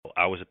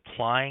I was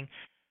applying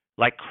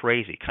like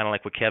crazy, kind of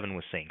like what Kevin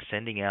was saying,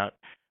 sending out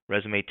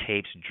resume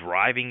tapes,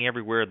 driving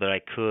everywhere that I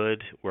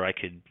could, where I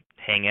could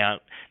hang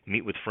out,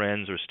 meet with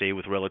friends or stay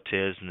with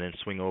relatives, and then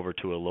swing over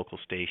to a local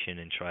station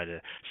and try to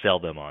sell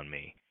them on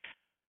me.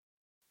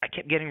 I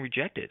kept getting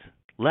rejected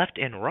left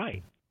and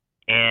right.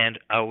 And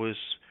I was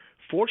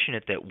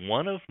fortunate that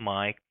one of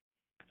my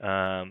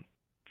um,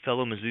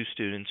 fellow Mizzou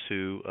students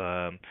who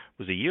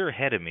was a year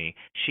ahead of me,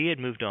 she had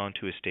moved on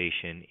to a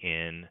station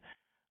in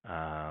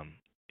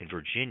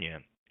Virginia,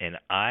 and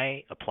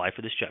I applied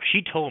for this job.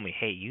 She told me,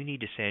 "Hey, you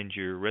need to send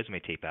your resume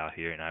tape out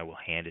here, and I will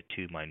hand it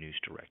to my news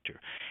director."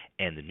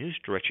 And the news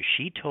director,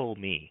 she told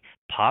me,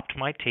 popped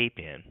my tape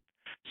in,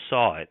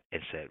 saw it,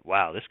 and said,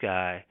 "Wow, this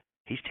guy,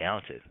 he's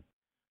talented,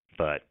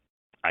 but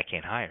I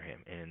can't hire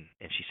him." And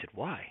she said,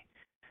 "Why?"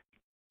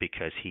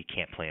 "Because he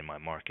can't play in my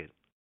market.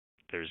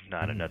 There's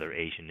not another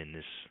Asian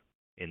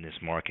in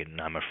this market, and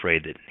I'm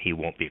afraid that he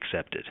won't be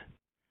accepted."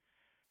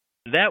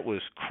 That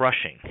was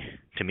crushing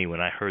to me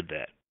when I heard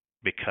that,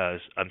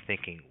 because I'm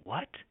thinking,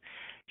 what?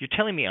 You're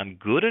telling me I'm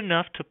good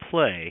enough to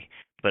play,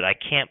 but I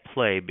can't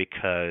play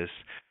because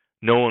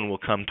no one will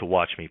come to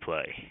watch me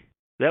play.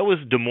 That was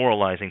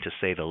demoralizing, to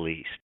say the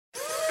least.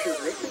 To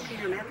listen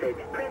to your message,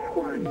 press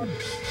 1.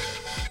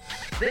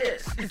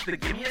 This is the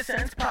Give Me a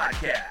Sense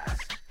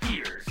podcast.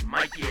 Here's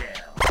Mike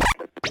Yale.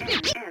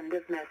 End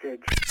of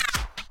message.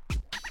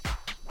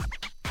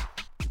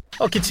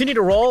 I'll continue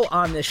to roll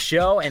on this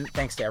show, and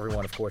thanks to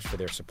everyone, of course, for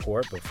their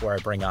support. Before I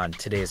bring on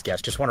today's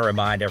guest, just want to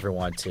remind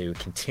everyone to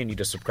continue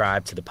to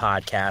subscribe to the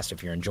podcast.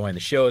 If you're enjoying the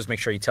shows, make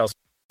sure you tell some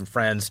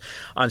friends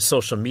on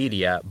social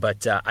media.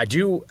 But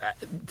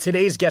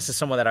today's guest is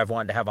someone that I've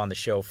wanted to have on the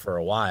show for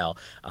a while.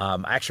 I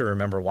actually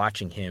remember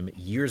watching him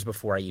years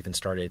before I even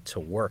started to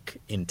work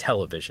in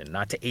television.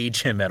 Not to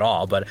age him at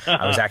all, but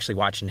I was actually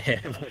watching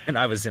him when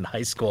I was in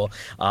high school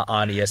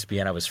on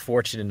ESPN. I was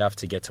fortunate enough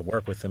to get to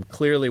work with him.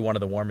 Clearly one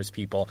of the warmest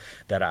people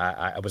that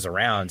I was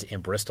around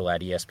in Bristol at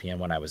ESPN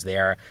when I was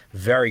there.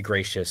 Very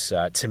gracious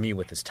to me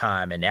with his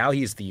time. And now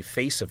he's the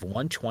face of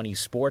 120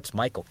 Sports.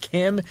 Michael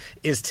Kim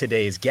is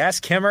today's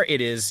guest. Kimmer,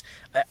 it is.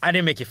 I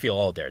didn't make you feel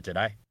old there, did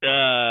I?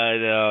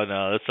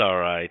 No, that's all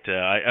right.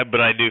 But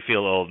I do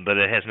feel old, but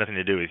it has nothing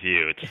to do with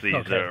you. It's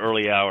these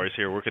early hours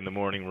here, working the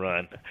morning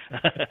run,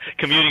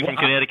 commuting from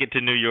Connecticut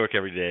to New York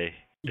every day.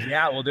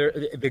 Yeah, well,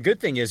 the good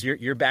thing is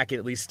you're back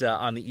at least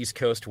on the East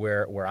Coast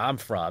where I'm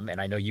from,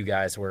 and I know you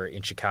guys were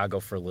in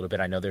Chicago for a little bit.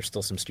 I know there's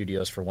still some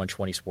studios for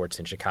 120 Sports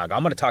in Chicago.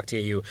 I'm going to talk to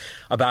you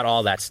about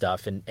all that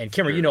stuff. And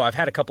Kimmer, you know, I've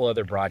had a couple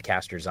other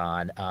broadcasters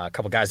on, a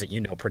couple guys that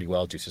you know pretty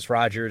well, Deuces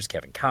Rogers,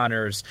 Kevin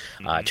Connors,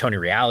 Tony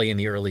Reale in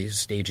the early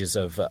stages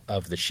of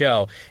the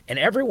show, and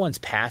everyone's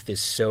path is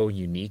so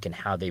unique in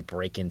how they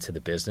break into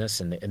the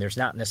business, and there's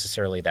not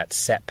necessarily that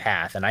set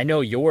path. And I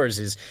know yours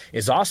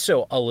is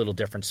also a little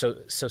different. So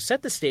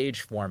set the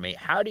stage for me.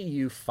 How do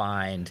you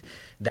find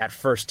that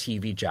first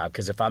TV job?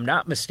 Because if I'm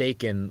not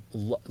mistaken,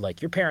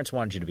 like your parents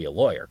wanted you to be a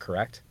lawyer,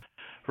 correct?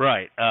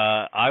 Right.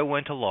 I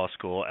went to law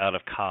school out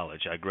of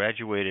college. I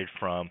graduated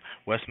from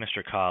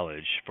Westminster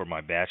College for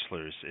my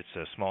bachelor's. It's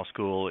a small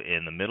school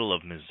in the middle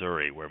of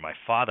Missouri where my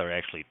father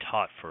actually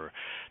taught for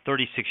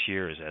 36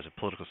 years as a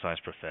political science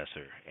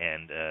professor.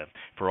 And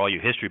for all you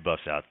history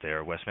buffs out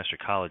there, Westminster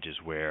College is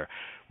where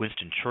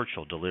Winston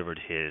Churchill delivered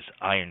his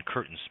Iron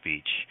Curtain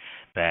speech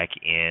back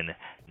in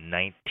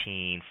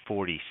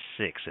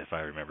 1946, if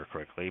I remember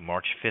correctly,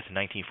 March 5th,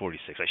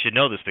 1946. I should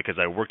know this because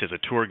I worked as a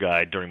tour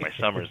guide during my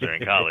summers there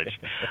in college.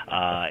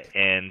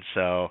 And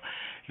so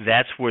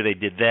that's where they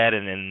did that,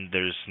 and then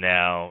there's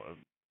now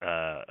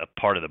a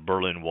part of the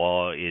Berlin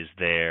Wall is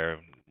there.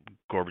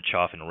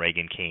 Gorbachev and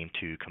Reagan came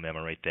to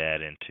commemorate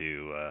that and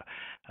to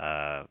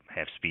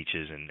have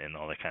speeches and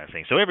all that kind of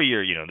thing. So every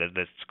year, you know,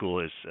 that school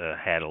has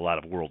had a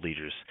lot of world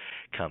leaders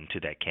come to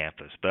that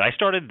campus. But I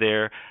started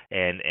there,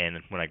 and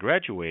when I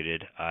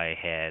graduated, I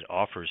had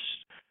offers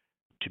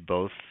to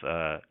both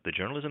the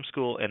journalism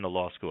school and the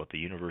law school at the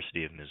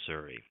University of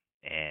Missouri.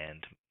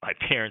 And my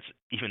parents,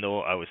 even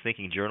though I was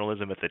thinking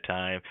journalism at the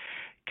time,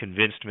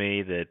 convinced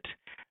me that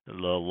the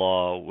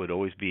law would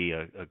always be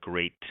a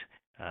great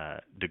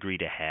degree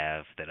to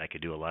have, that I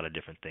could do a lot of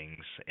different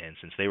things. And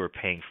since they were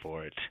paying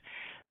for it,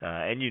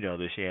 and you know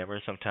this,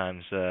 Yammer,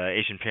 sometimes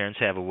Asian parents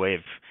have a way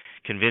of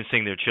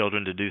convincing their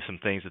children to do some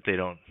things that they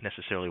don't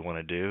necessarily want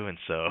to do. And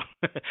so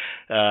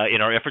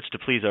in our efforts to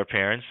please our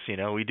parents, you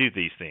know, we do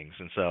these things.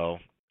 And so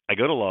I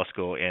go to law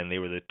school, and they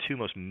were the two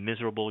most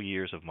miserable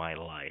years of my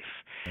life.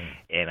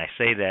 And I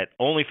say that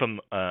only from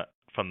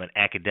an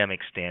academic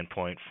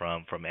standpoint,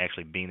 from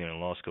actually being there in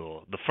law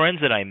school. The friends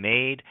that I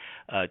made,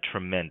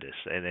 tremendous.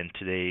 And then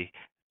to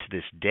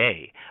this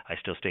day, I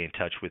still stay in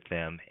touch with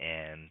them.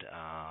 And,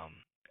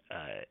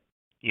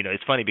 you know,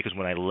 it's funny because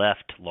when I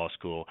left law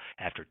school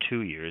after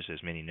 2 years,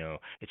 as many know,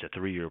 it's a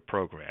 3-year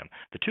program.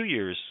 The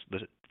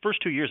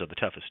first 2 years are the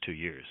toughest 2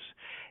 years.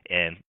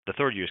 And the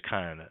third year is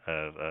kind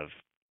of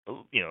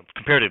you know,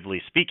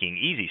 comparatively speaking,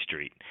 easy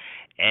street.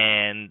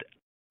 And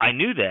I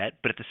knew that,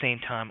 but at the same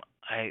time,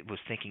 I was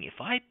thinking, if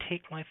I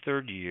take my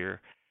third year,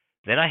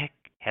 then I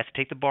has to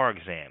take the bar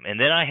exam, and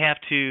then I have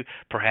to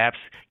perhaps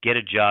get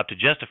a job to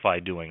justify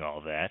doing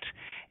all that,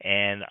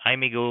 and I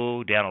may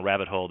go down a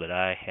rabbit hole that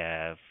I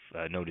have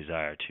no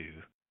desire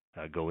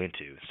to go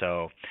into.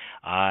 So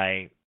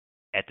I,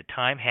 at the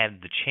time,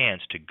 had the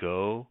chance to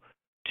go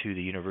to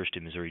the University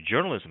of Missouri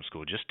Journalism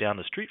School, just down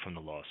the street from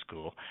the law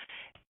school,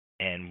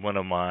 and one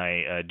of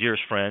my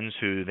dearest friends,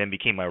 who then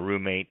became my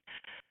roommate,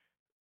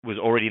 was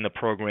already in the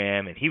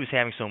program, and he was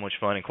having so much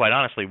fun. And quite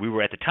honestly, we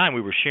were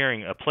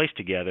sharing a place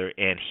together,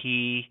 and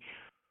he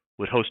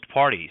would host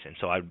parties, and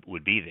so I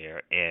would be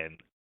there, and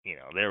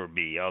there would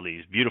be all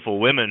these beautiful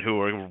women who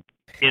were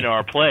in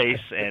our place,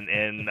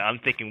 and I'm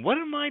thinking, what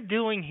am I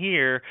doing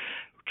here,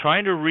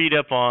 trying to read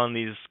up on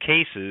these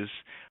cases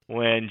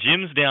when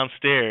Jim's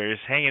downstairs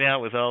hanging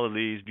out with all of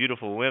these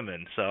beautiful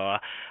women? So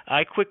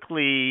I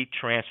quickly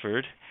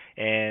transferred.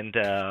 And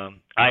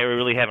I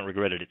really haven't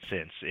regretted it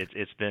since.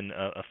 It's been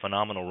a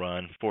phenomenal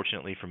run.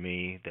 Fortunately for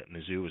me, that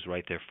Mizzou was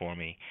right there for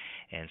me,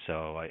 and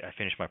so I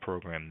finished my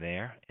program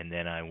there, and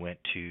then I went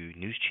to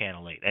News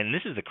Channel 8. And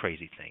this is the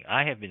crazy thing.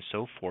 I have been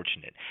so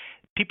fortunate.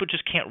 People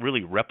just can't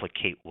really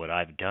replicate what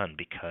I've done,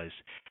 because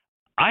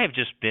I have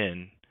just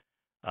been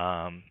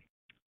at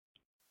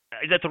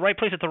the right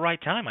place at the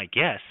right time, I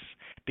guess,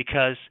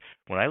 because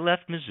when I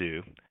left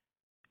Mizzou,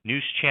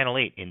 News Channel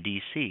 8 in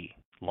D.C.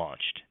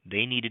 launched.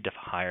 They needed to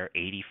hire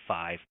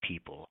 85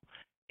 people,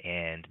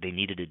 and they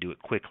needed to do it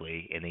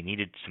quickly, and they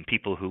needed some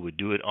people who would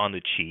do it on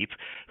the cheap,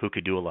 who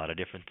could do a lot of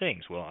different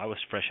things. Well, I was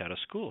fresh out of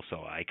school, so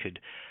I could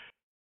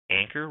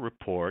anchor,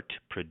 report,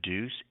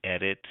 produce,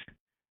 edit,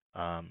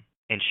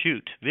 and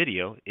shoot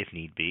video, if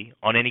need be,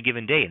 on any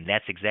given day, and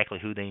that's exactly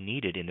who they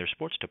needed in their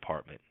sports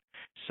department.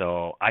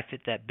 So I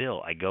fit that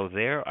bill. I go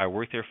there. I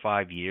work there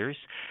 5 years.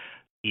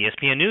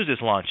 ESPN News is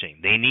launching.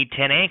 They need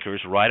 10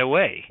 anchors right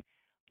away.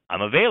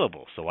 I'm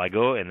available, so I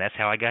go, and that's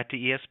how I got to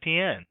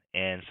ESPN.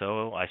 And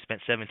so I spent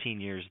 17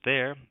 years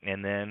there,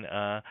 and then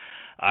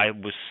I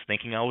was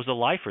thinking I was a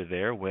lifer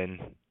there when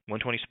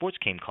 120 Sports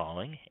came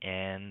calling,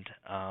 and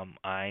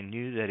I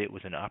knew that it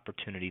was an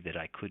opportunity that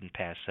I couldn't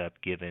pass up,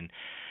 given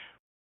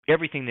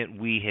everything that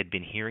we had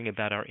been hearing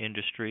about our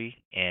industry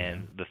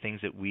and the things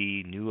that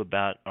we knew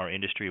about our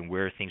industry and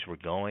where things were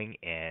going.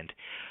 And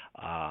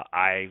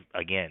I,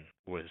 again,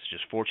 was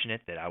just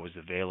fortunate that I was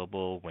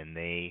available when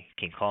they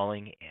came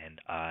calling, and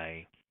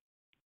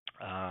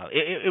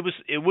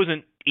it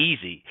wasn't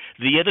easy.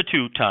 The other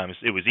two times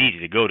it was easy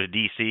to go to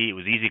DC. It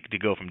was easy to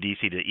go from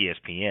DC to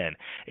ESPN.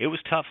 It was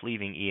tough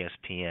leaving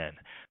ESPN,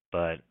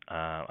 but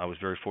I was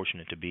very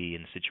fortunate to be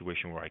in a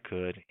situation where I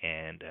could,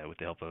 and with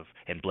the help of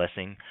and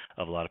blessing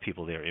of a lot of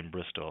people there in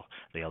Bristol,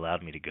 they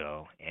allowed me to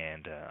go,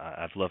 and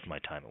I've loved my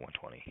time at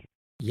 120.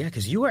 Yeah,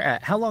 because you were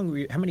at how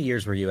many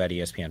years were you at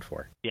ESPN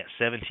for? Yeah,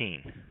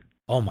 17.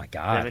 Oh my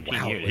God!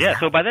 17 years. Yeah,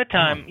 so by that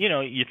time,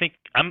 you think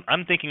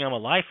I'm thinking I'm a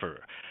lifer.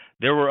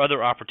 There were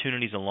other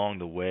opportunities along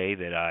the way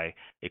that I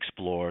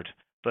explored,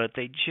 but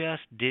they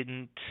just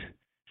didn't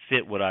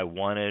fit what I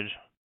wanted,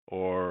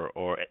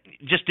 or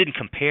just didn't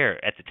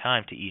compare at the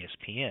time to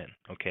ESPN.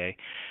 Okay,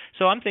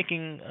 so I'm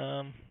thinking,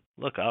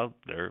 look,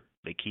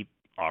 they keep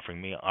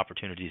offering me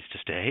opportunities to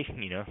stay.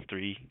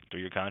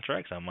 3-year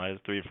contracts.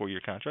 3 or 4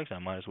 year contracts. I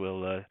might as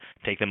well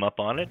take them up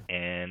on it,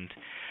 and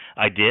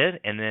I did.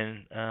 And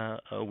then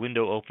a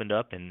window opened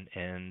up, and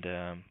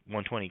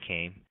 120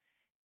 came,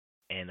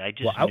 and I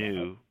just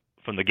knew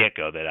from the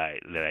get-go that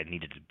I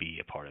needed to be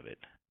a part of it.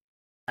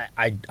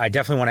 I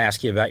definitely want to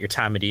ask you about your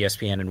time at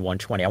ESPN and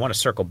 120. I want to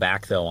circle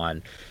back though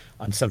on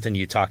something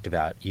you talked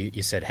about.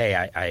 You said,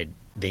 hey,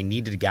 they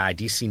needed a guy.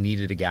 DC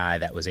needed a guy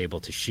that was able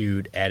to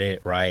shoot,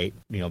 edit, write,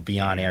 be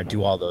on air,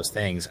 do all those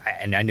things.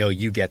 And I know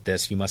you get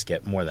this. You must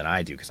get more than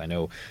I do, because I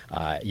know,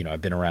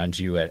 I've been around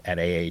you at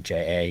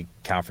AHAA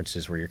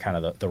conferences where you're kind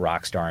of the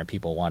rock star, and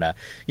people want to,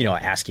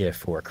 ask you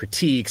for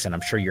critiques. And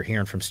I'm sure you're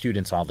hearing from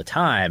students all the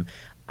time.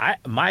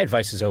 My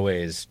advice is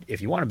always,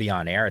 if you want to be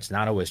on air, it's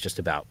not always just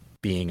about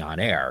being on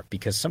air,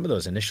 because some of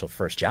those initial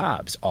first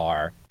jobs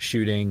are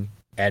shooting,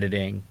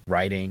 editing,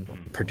 writing,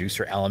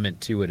 producer element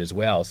to it as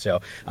well.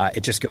 So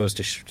it just goes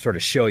to sort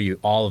of show you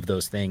all of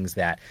those things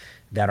that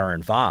are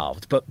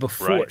involved. But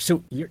before, right.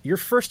 So your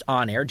first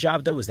on-air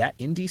job though, was that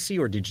in DC,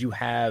 or did you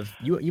have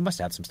you must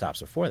have had some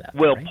stops before that?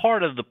 Well, right?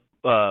 part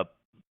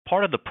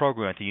of the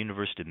program at the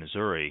University of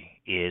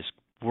Missouri is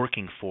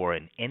working for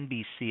an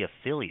NBC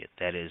affiliate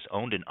that is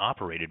owned and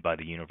operated by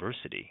the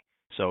university.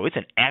 So it's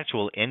an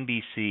actual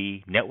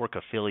NBC network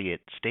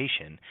affiliate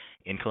station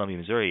in Columbia,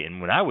 Missouri. And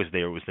when I was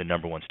there, it was the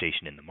number one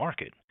station in the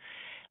market.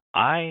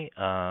 I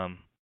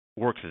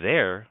worked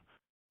there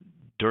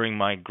during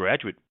my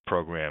graduate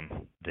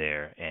program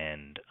there,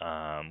 and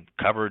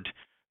covered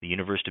the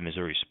University of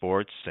Missouri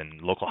sports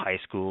and local high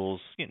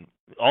schools,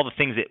 all the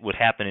things that would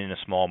happen in a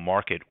small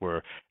market.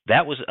 Where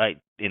that was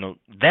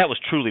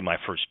truly my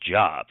first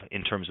job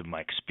in terms of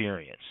my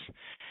experience.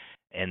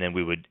 And then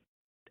we would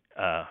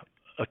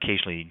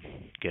occasionally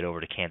get over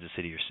to Kansas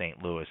City or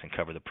St. Louis and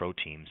cover the pro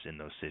teams in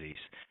those cities.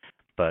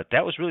 But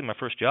that was really my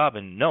first job.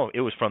 And no,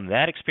 it was from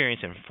that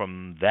experience and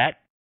from that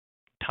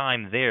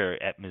time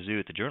there at Mizzou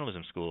at the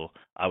journalism school,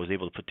 I was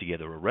able to put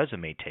together a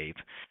resume tape,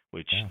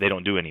 which they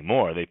don't do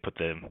anymore. They put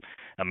them.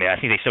 I mean, I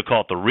think they still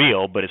call it the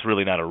reel, but it's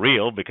really not a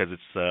reel because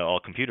it's all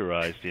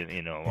computerized,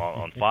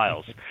 on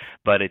files.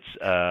 But it's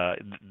I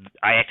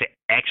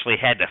actually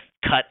had to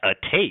cut a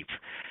tape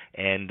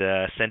and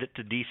send it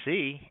to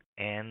DC,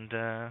 and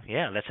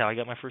that's how I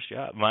got my first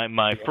job,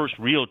 my first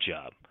real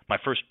job, my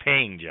first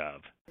paying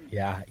job.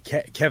 Yeah,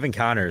 Kevin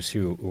Connors,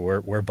 who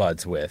we're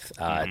buds with,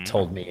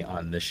 told me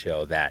on this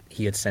show that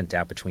he had sent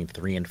out between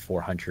 300 and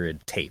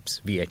 400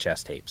 tapes,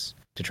 VHS tapes,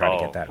 to try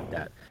to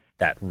get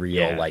that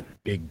real like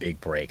big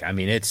break. I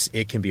mean,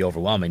 it can be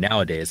overwhelming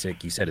nowadays.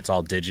 Like you said, it's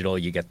all digital.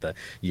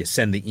 You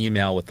send the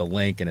email with the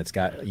link, and it's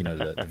got the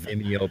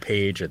Vimeo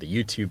page or the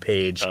YouTube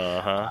page.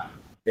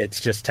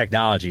 It's just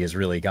technology has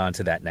really gone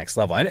to that next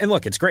level. And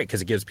look, it's great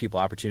because it gives people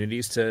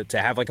opportunities to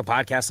have like a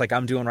podcast like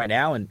I'm doing right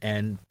now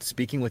and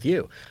speaking with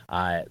you.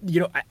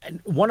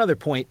 One other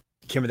point,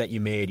 Kimmer, that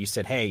you made, you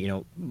said, hey,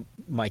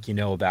 Mike,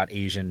 about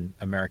Asian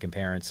American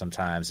parents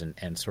sometimes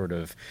and sort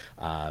of,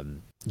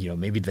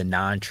 maybe the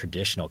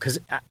non-traditional, because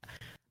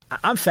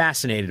I'm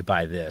fascinated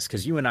by this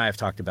because you and I have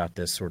talked about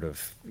this sort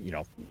of,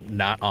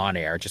 not on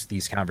air, just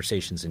these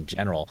conversations in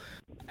general.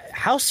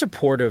 How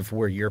supportive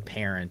were your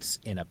parents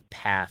in a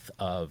path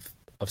of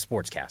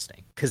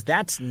sportscasting? Because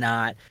that's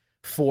not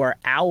for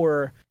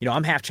our,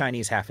 I'm half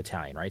Chinese, half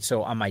Italian, right?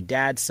 So on my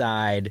dad's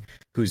side,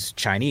 who's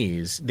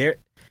Chinese,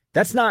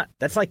 that's not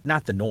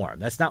the norm.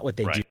 That's not what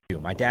they do.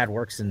 My dad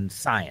works in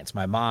science.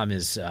 My mom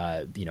is,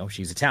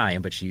 she's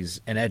Italian, but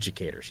she's an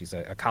educator. She's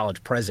a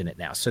college president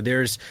now. So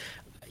there's,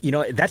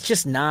 that's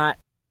just not.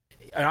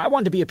 I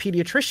wanted to be a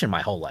pediatrician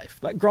my whole life,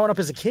 like growing up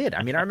as a kid.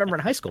 I mean, I remember in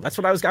high school, that's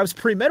what I was. I was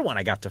pre-med when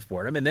I got to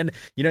Fordham, and then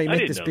you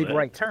make this big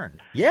right turn.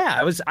 Yeah,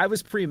 I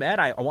was pre-med.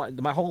 I want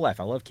my whole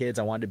life. I love kids.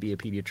 I wanted to be a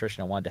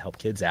pediatrician. I wanted to help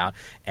kids out,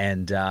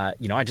 and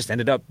I just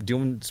ended up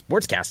doing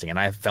sportscasting, and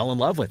I fell in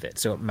love with it.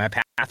 So my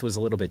path was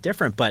a little bit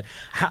different. But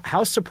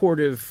how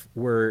supportive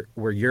were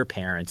your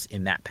parents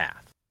in that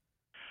path?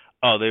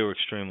 Oh, they were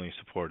extremely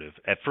supportive.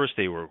 At first,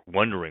 they were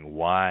wondering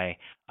why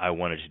I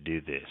wanted to do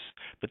this,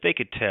 but they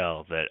could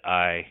tell that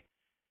I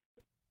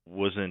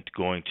wasn't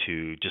going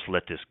to just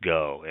let this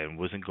go and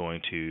wasn't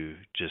going to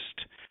just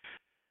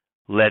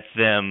let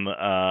them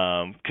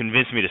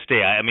convince me to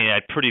stay. I mean, I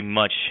pretty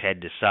much had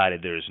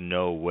decided there's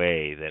no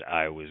way that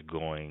I was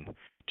going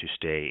to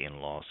stay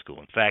in law school.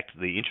 In fact,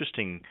 the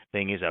interesting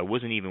thing is I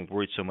wasn't even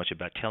worried so much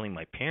about telling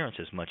my parents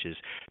as much as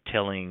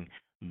telling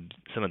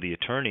some of the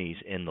attorneys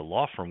in the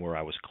law firm where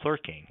I was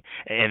clerking.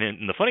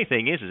 And the funny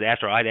thing is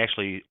after I'd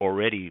actually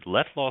already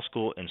left law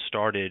school and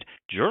started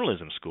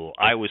journalism school,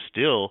 I was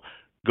still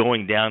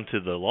going down to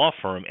the law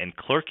firm and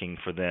clerking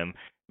for them,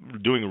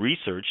 doing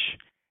research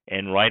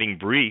and writing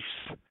briefs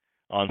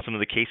on some of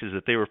the cases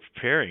that they were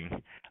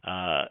preparing.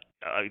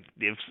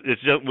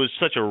 It was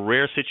such a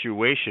rare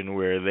situation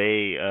where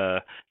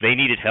they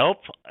needed help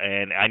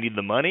and I needed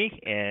the money,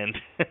 and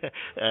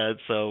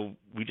so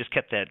we just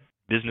kept that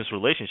business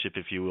relationship,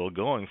 if you will,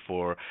 going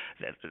for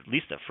at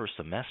least that first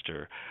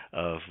semester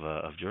of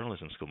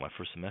journalism school, my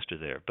first semester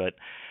there. But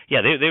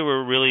yeah, they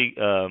were really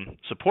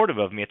supportive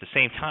of me. At the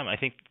same time, I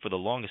think for the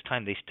longest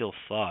time they still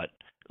thought,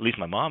 at least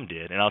my mom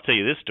did, and I'll tell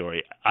you this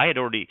story. I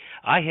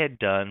had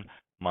done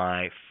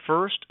my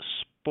first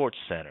sports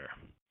center,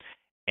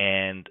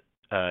 and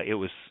it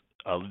was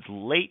a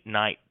late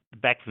night.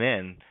 Back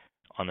then,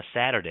 on a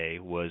Saturday,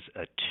 was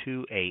a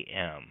 2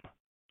 a.m.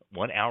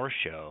 1 hour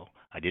show.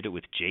 I did it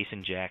with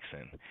Jason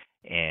Jackson,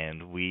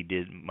 and we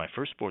did my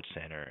first sports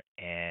center,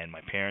 and my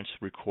parents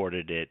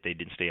recorded it. They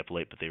didn't stay up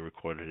late, but they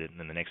recorded it, and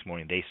then the next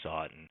morning they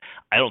saw it, and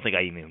I don't think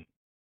I even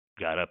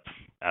got up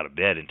out of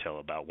bed until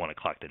about 1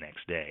 o'clock the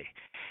next day.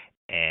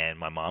 And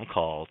my mom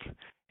called,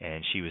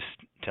 and she was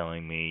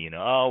telling me,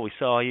 oh, we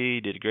saw you,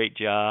 you did a great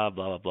job,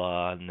 blah, blah,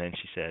 blah. And then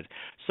she said,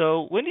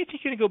 so when do you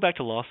think you're going to go back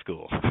to law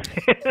school? I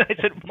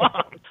said,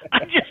 Mom,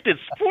 I'm just at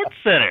Sports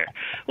Center.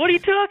 What are you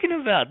talking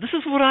about? This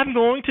is what I'm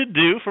going to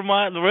do for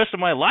the rest of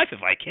my life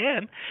if I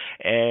can.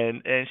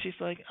 And she's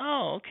like,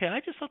 oh, okay,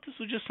 I just thought this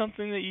was just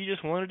something that you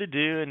just wanted to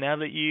do, and now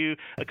that you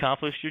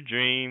accomplished your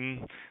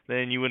dream,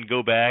 then you wouldn't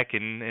go back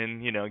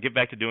and get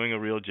back to doing a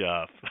real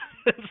job.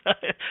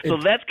 So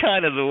that's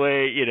kind of the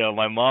way,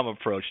 my mom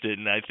approached it,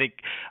 and I think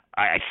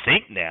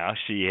now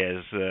she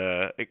has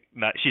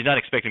she's not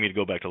expecting me to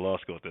go back to law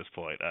school at this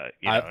point.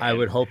 I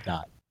would hope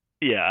not.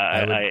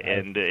 Yeah,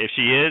 and if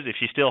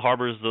she still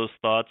harbors those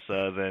thoughts,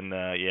 then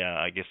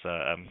I guess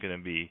I'm going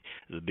to be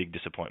the big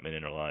disappointment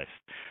in her life.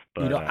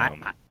 But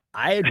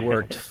I had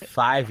worked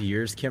 5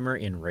 years, Kimmer,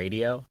 in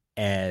radio,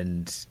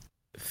 and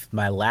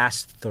my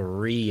last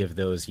 3 of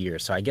those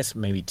years, so I guess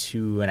maybe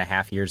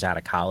 2.5 years out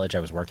of college, I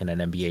was working at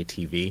NBA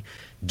TV.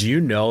 Do you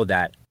know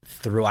that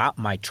throughout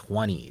my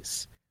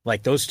 20s,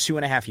 Like those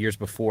 2.5 years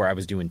before I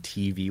was doing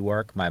TV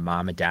work, my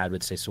mom and dad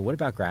would say, so what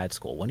about grad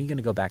school? When are you going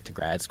to go back to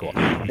grad school?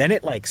 Then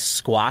it like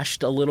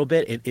squashed a little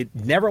bit. It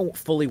never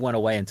fully went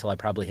away until I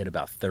probably hit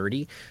about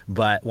 30.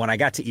 But when I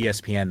got to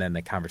ESPN, then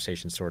the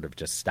conversation sort of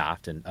just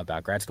stopped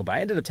about grad school. But I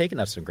ended up taking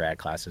up some grad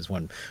classes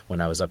when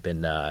I was up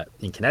in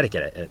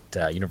Connecticut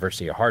at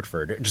University of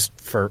Hartford, just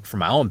for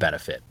my own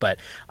benefit. But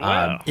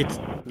Wow.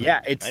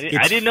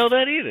 I didn't know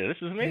that either. This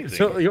is amazing.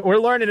 So we're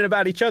learning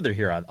about each other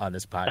here on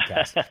this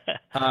podcast.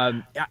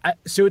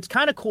 So it's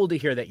kind of cool to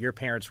hear that your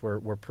parents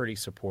were pretty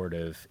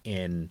supportive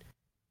in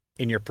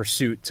your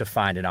pursuit to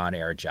find an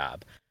on-air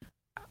job.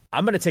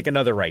 I'm going to take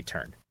another right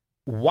turn.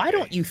 Why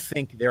don't you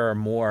think there are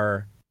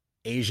more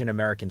Asian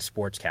American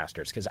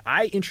sportscasters? Because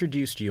I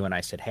introduced you and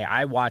I said, hey,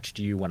 I watched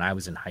you when I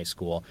was in high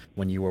school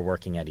when you were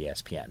working at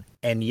ESPN.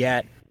 And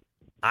yet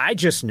I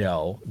just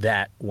know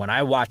that when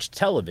I watched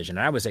television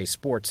and I was a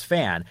sports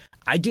fan,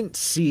 I didn't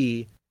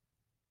see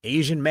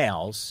Asian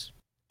males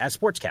as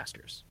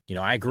sportscasters.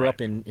 I grew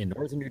up in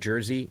northern New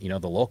Jersey. The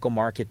local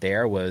market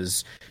there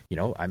was,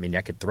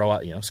 I could throw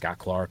out, Scott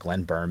Clark,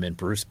 Len Berman,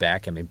 Bruce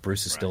Beck.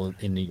 Bruce is still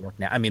in New York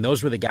now.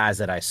 Those were the guys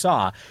that I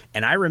saw.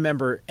 And I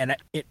remember, and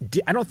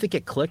I don't think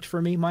it clicked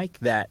for me, Mike,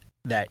 that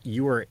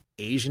you were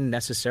Asian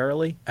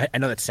necessarily. I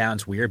know that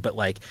sounds weird, but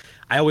like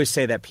I always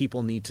say that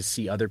people need to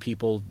see other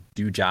people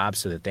do jobs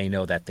so that they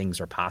know that things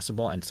are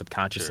possible. And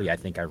subconsciously, I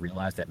think I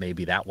realized that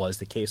maybe that was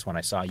the case when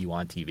I saw you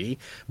on TV.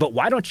 But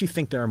why don't you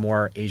think there are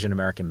more Asian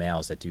American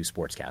males that do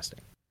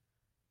sportscasting?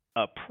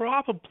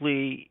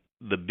 Probably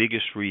the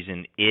biggest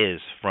reason is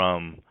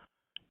from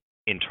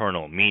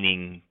internal,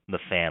 meaning the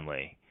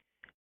family,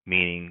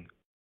 meaning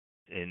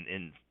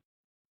in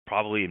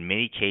probably in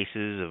many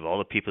cases of all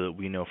the people that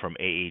we know from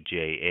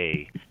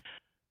AAJA,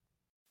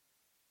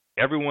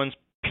 everyone's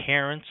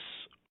parents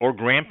or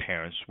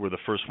grandparents were the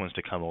first ones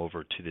to come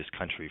over to this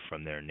country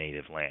from their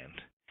native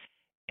land.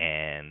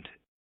 And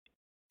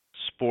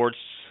sports,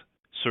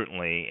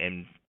 certainly,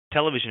 and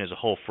television as a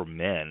whole for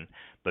men,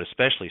 but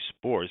especially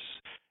sports,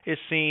 is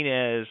seen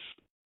as,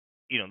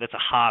 that's a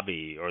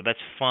hobby or that's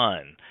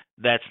fun.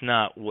 That's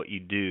not what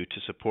you do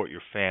to support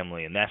your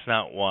family, and that's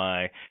not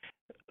why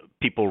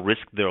people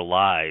risk their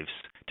lives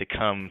to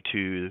come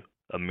to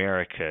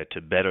America to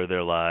better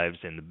their lives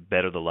and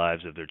better the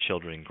lives of their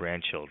children and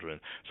grandchildren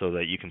so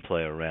that you can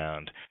play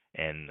around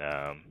and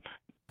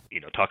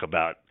talk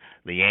about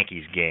the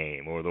Yankees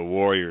game or the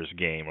Warriors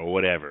game or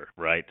whatever,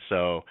 right?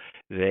 So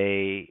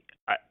I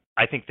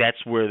think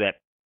that's where that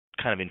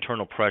kind of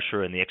internal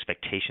pressure and the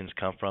expectations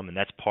come from, and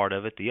that's part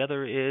of it. The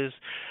other is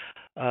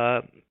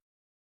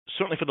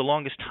certainly for the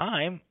longest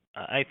time,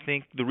 I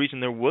think the reason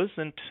there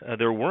weren't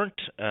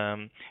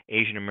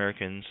Asian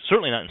Americans,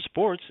 certainly not in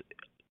sports,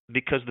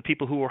 because the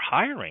people who were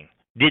hiring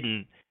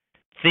didn't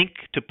think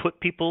to put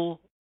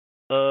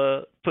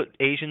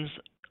Asians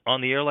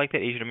on the air like that,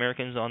 Asian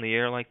Americans on the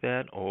air like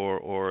that,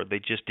 or they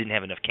just didn't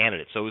have enough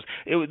candidates. So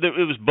it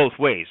was both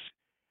ways.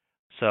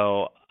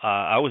 So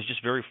I was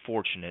just very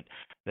fortunate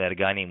that a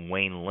guy named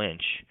Wayne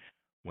Lynch,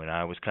 when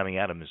I was coming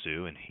out of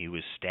Mizzou, and he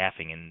was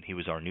staffing, and he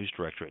was our news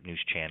director at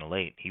News Channel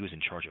 8, he was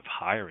in charge of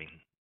hiring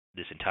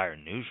this entire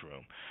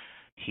newsroom.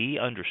 He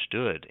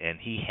understood, and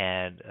he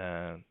had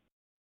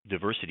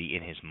diversity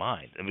in his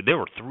mind. There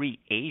were 3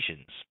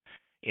 Asians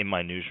in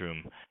my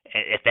newsroom.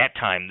 At that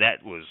time,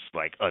 that was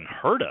like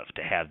unheard of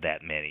to have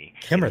that many.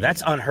 Kimmer,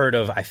 that's unheard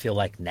of, I feel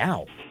like,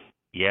 now.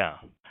 Yeah.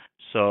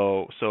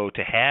 So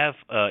to have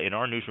in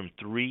our newsroom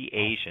 3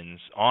 Asians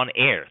on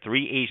air,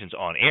 3 Asians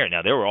on air.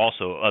 Now there were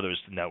also others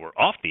that were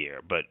off the air,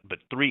 but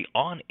 3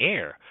 on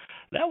air,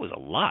 that was a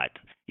lot.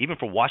 Even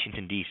for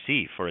Washington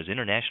D.C., for as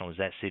international as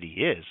that city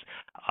is,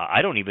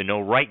 I don't even know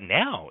right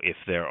now if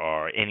there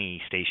are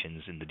any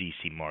stations in the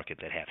D.C. market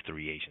that have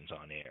 3 Asians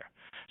on air.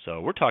 So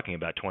we're talking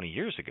about 20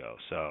 years ago.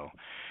 So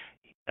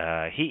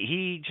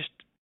he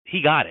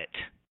got it,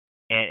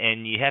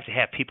 and you have to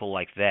have people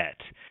like that.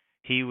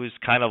 He was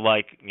kind of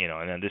like,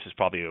 and this is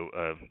probably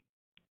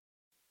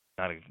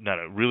not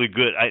a really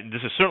good.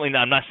 This is certainly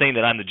not. I'm not saying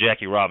that I'm the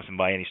Jackie Robinson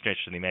by any stretch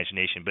of the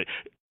imagination, but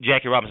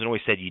Jackie Robinson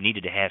always said you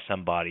needed to have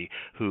somebody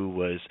who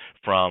was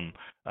from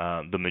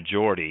the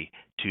majority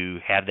to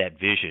have that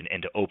vision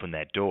and to open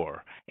that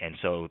door. And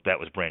so that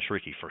was Branch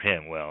Rickey for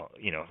him. Well,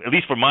 at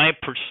least for my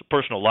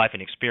personal life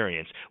and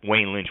experience,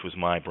 Wayne Lynch was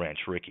my Branch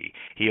Rickey.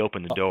 He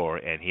opened the door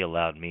and he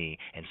allowed me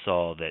and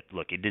saw that,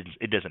 look,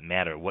 it doesn't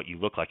matter what you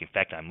look like. In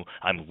fact,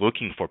 I'm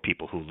looking for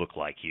people who look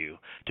like you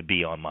to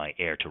be on my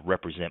air, to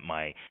represent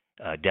my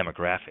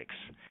demographics.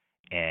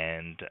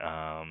 And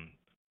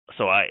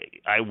so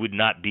I would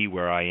not be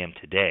where I am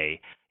today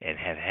and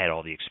have had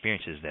all the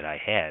experiences that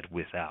I had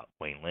without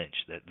Wayne Lynch.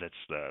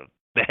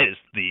 That is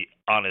the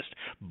honest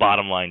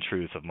bottom line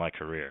truth of my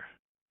career.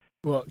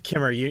 Well,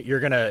 Kimmer, you're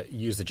going to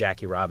use the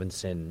Jackie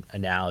Robinson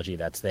analogy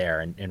that's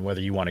there, and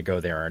whether you want to go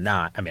there or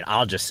not,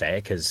 I'll just say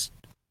it because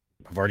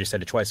I've already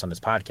said it twice on this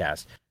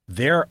podcast.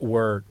 There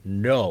were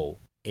no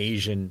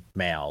Asian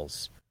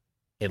males,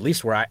 at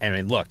least where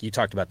look, you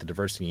talked about the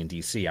diversity in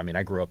D.C.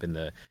 I grew up in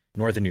the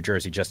northern New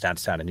Jersey, just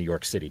outside of New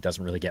York City. It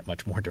doesn't really get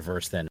much more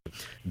diverse than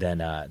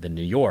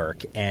New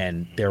York,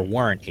 and there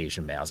weren't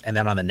Asian males. And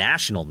then on the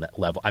national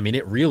level, I mean,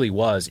 it really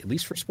was, at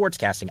least for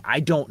sportscasting. I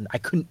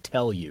couldn't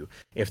tell you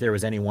if there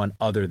was anyone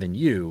other than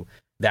you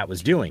that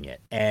was doing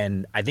it.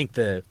 And I think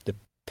the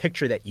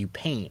picture that you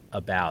paint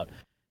about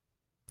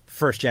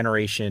first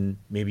generation,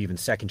 maybe even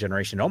second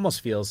generation,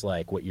 almost feels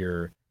like what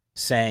you're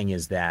saying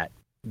is that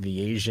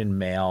the Asian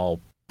male,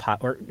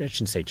 or I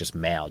shouldn't say just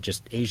male,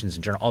 just Asians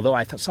in general. Although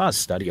I saw a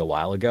study a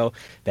while ago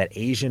that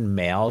Asian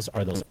males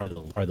are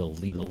the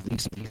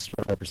least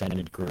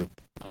represented group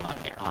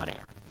on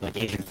air. Like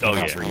Asian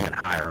females are even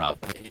higher up,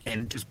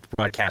 and just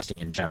broadcasting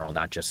in general,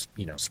 not just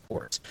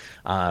sports.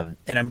 And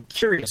I'm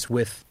curious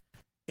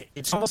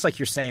it's almost like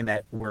you're saying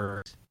that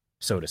we're,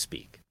 so to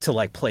speak, to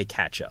like play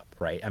catch up,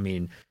 right? I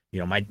mean,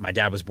 my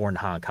dad was born in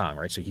Hong Kong,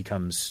 right? So he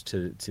comes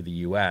to the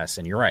U.S.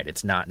 and you're right.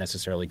 It's not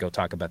necessarily go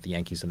talk about the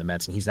Yankees and the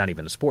Mets, and he's not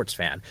even a sports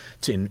fan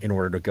in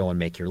order to go and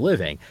make your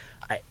living.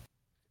 I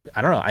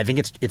don't know. I think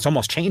it's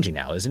almost changing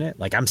now, isn't it?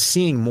 Like I'm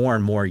seeing more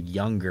and more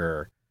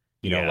younger,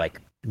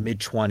 like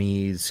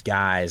mid-20s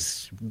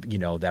guys,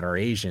 that are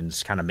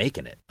Asians kind of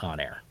making it on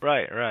air.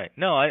 Right.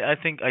 No, I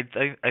think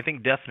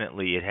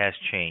definitely it has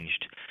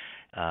changed.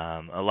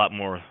 A lot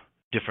more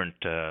different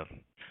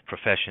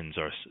professions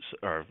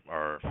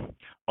are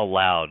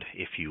allowed,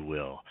 if you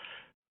will,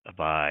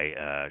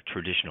 by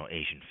traditional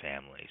Asian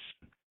families.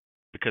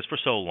 Because for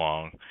so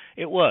long,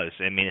 it was.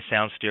 I mean, it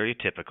sounds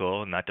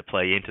stereotypical, not to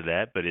play into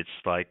that, but it's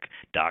like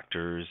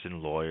doctors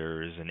and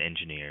lawyers and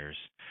engineers.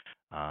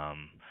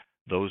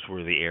 Those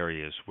were the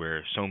areas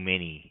where so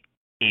many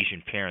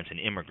Asian parents and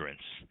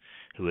immigrants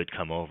who had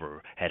come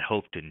over had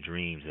hoped and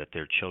dreamed that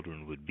their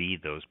children would be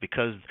those,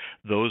 because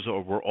those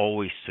were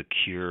always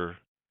secure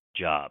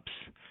jobs.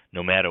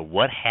 No matter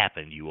what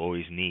happened, you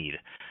always need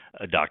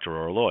a doctor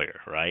or a lawyer,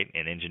 right?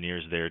 And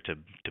engineers there to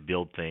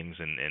build things,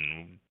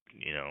 and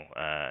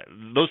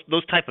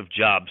those type of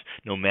jobs,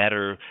 no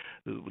matter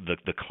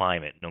the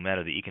climate, no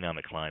matter the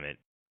economic climate,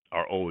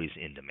 are always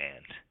in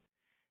demand.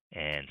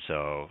 And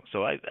so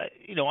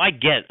I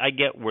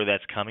get where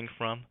that's coming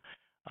from,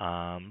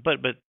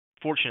 but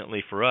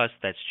fortunately for us,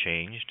 that's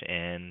changed.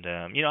 And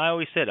I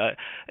always said,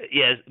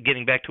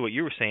 getting back to what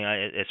you were saying,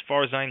 as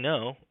far as I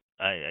know,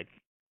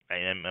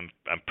 I'm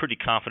pretty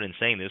confident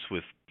saying this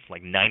with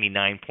like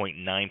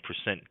 99.9%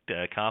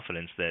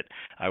 confidence that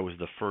I was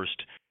the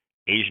first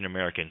Asian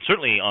American,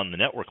 certainly on the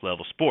network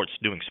level,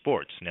 doing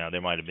sports. Now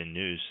there might have been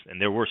news,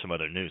 and there were some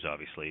other news,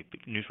 obviously,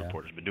 news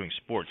reporters, but doing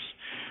sports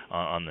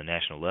on the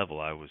national level,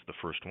 I was the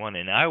first one.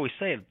 And I always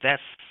say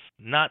that's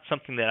not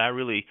something that I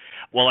really,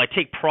 while I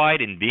take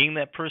pride in being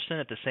that person,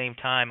 at the same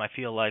time I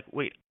feel like,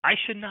 wait, I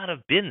should not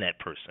have been that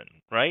person,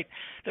 right?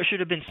 There should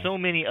have been so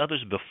many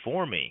others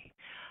before me.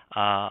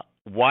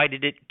 Why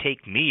did it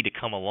take me to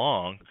come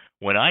along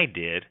when I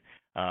did?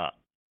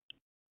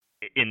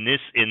 In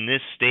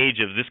this stage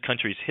of this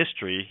country's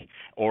history,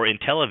 or in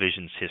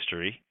television's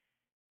history,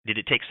 did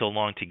it take so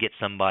long to get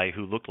somebody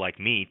who looked like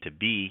me to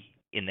be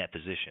in that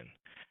position?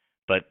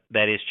 But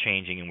that is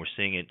changing, and we're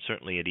seeing it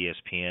certainly at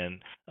ESPN.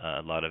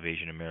 A lot of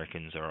Asian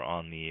Americans are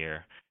on the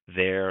air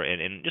there,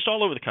 and just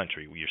all over the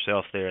country.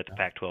 Yourself there at the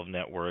Pac-12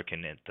 network,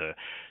 and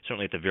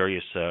certainly at the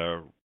various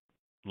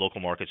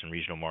local markets and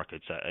regional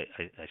markets. I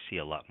see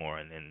a lot more,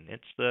 and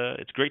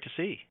it's great to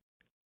see.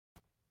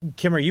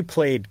 Kimmer, you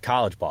played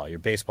college ball. You're a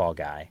baseball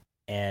guy,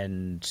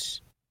 and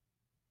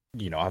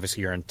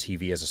obviously you're on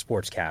TV as a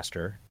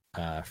sportscaster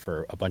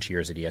for a bunch of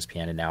years at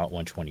ESPN, and now at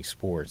 120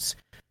 Sports.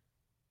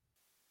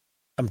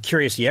 I'm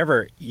curious, you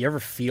ever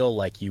feel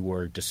like you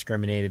were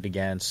discriminated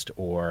against,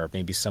 or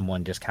maybe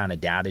someone just kind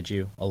of doubted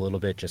you a little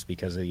bit just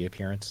because of the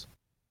appearance?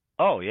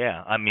 Oh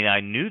yeah, I mean I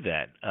knew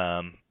that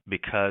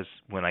because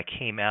when I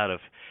came out of,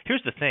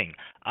 here's the thing,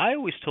 I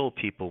always told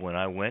people when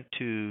I went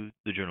to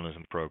the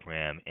journalism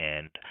program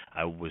and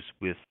I was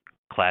with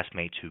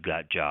classmates who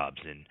got jobs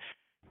in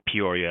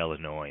Peoria,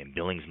 Illinois, and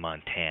Billings,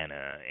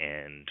 Montana,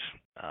 and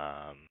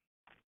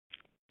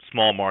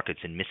small markets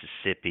in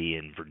Mississippi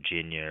and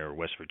Virginia or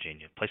West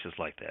Virginia, places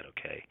like that,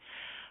 okay.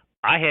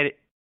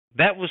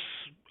 That was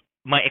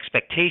my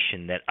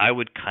expectation, that I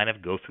would kind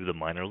of go through the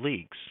minor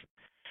leagues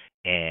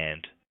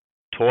and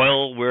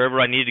toil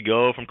wherever I need to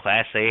go, from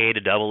Class A to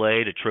Double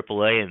A to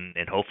Triple A,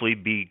 and hopefully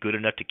be good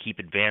enough to keep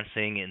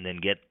advancing and then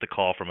get the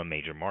call from a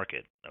major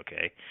market,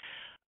 okay?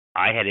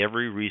 I had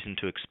every reason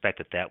to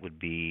expect that would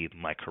be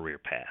my career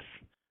path.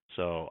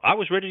 So I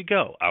was ready to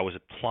go. I was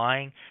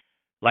applying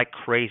like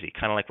crazy,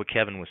 kind of like what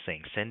Kevin was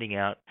saying, sending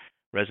out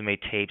resume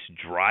tapes,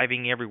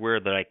 driving everywhere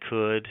that I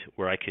could,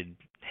 where I could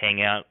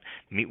hang out,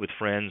 meet with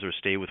friends or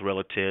stay with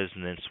relatives,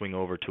 and then swing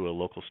over to a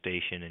local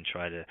station and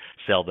try to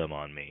sell them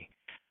on me.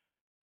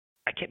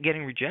 I kept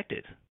getting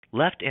rejected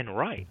left and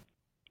right.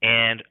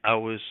 And I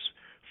was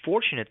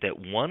fortunate that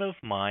one of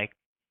my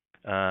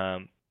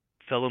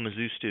fellow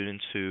Mizzou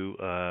students who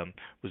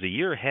was a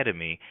year ahead of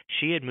me,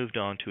 she had moved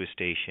on to a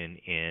station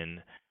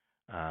in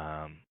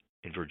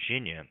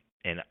Virginia,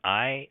 and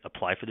I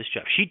applied for this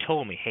job. She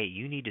told me, hey,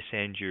 you need to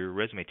send your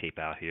resume tape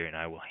out here, and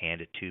I will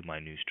hand it to my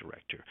news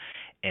director.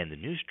 And the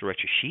news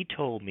director, she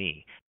told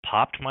me,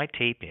 popped my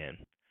tape in,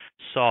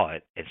 saw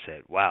it, and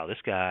said, wow,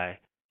 this guy,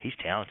 he's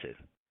talented,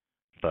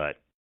 but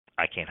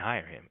I can't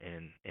hire him.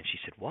 And she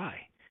said, why?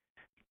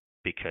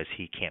 Because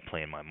he can't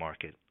play in my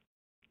market.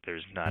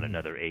 There's not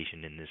another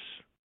Asian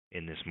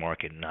in this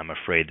market, and I'm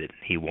afraid that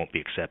he won't be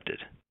accepted.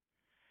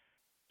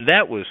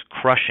 That was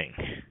crushing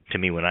to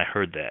me when I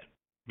heard that,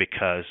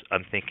 because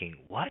I'm thinking,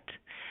 what?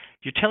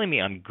 You're telling me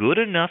I'm good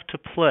enough to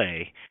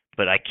play,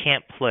 but I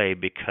can't play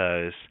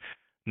because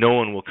no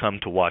one will come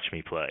to watch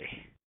me play.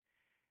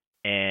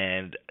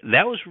 And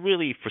that was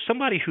really, for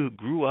somebody who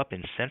grew up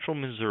in central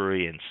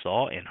Missouri and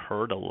saw and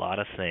heard a lot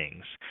of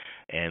things,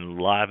 and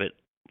a lot of it,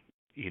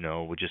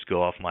 would just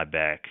go off my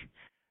back,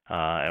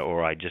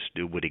 or I just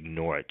would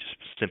ignore it,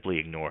 just simply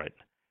ignore it.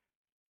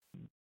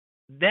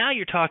 Now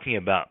you're talking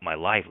about my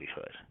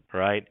livelihood,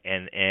 right?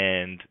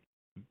 And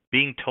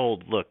being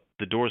told, look,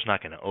 the door's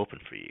not going to open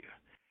for you.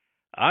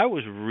 I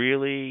was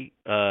really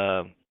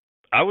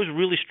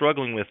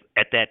struggling with,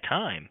 at that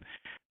time,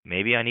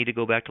 maybe I need to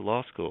go back to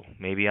law school.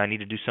 Maybe I need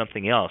to do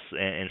something else.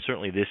 And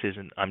certainly this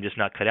isn't, I'm just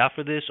not cut out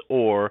for this,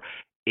 or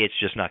it's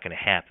just not going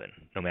to happen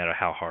no matter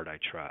how hard I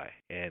try.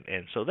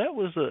 And so that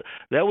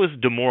was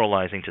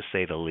demoralizing, to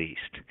say the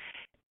least.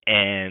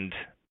 And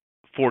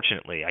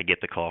fortunately, I get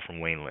the call from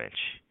Wayne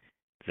Lynch.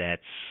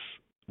 That's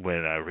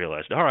when I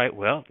realized, all right,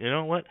 well, you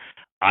know what?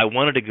 I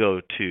wanted to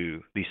go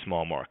to these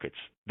small markets.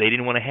 They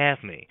didn't want to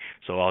have me,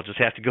 so I'll just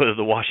have to go to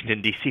the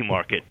Washington, D.C.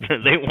 market.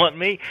 They want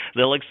me,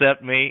 they'll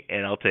accept me,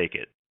 and I'll take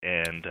it.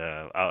 And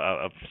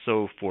I'm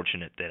so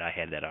fortunate that I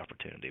had that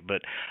opportunity.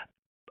 But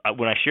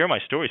when I share my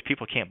stories,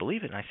 people can't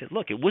believe it. And I said,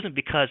 look, it wasn't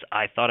because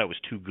I thought I was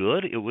too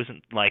good. It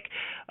wasn't like,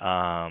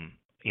 I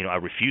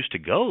refused to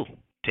go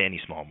to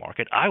any small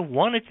market. I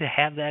wanted to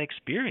have that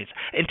experience.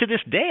 And to this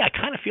day, I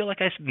kind of feel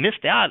like I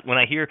missed out when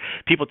I hear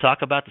people talk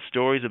about the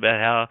stories about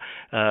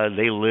how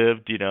they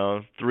lived,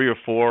 3 or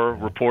 4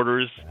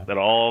 reporters that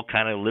all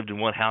kind of lived in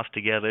one house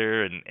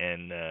together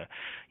and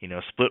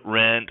split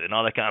rent and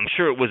all that kind. I'm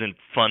sure it wasn't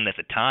fun at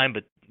the time,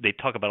 but they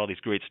talk about all these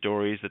great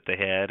stories that they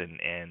had,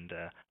 and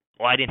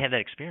I didn't have that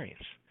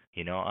experience.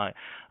 Not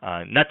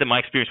that my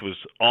experience was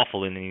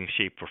awful in any way,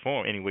 shape,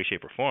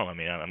 or form. I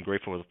mean, I'm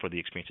grateful for the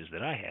experiences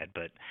that I had,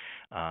 but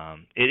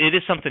it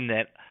is something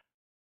that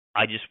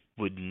I just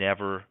would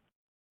never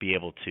be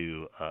able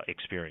to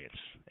experience,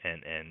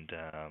 and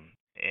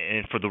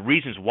for the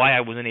reasons why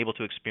I wasn't able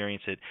to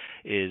experience it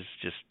is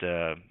just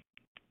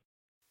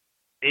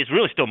it's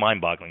really still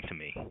mind-boggling to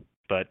me.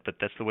 But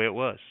that's the way it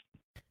was.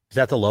 Is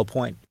that the low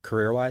point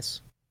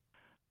career-wise?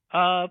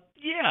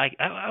 Yeah,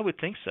 I would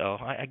think so.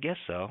 I guess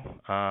so.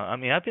 I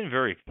mean, I've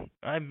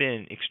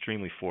been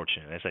extremely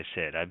fortunate. As I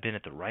said, I've been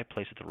at the right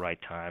place at the right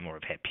time, or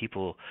I've had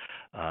people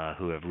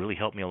who have really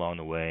helped me along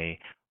the way,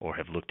 or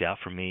have looked out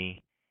for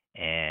me,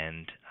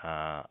 and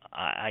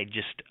I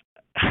just,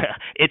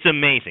 it's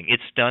amazing.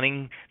 It's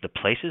stunning, the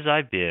places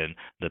I've been,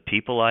 the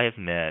people I have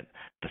met,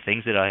 the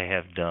things that I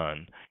have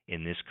done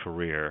in this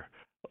career,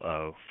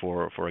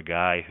 for a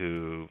guy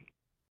who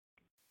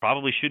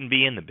probably shouldn't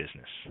be in the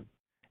business.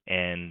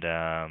 And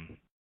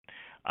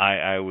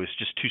I was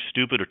just too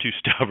stupid or too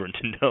stubborn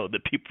to know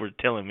that people were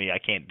telling me I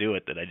can't do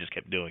it, that I just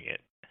kept doing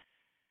it.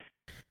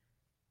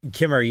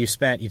 Kimmer, you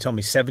told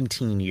me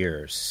 17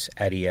 years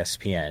at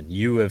ESPN.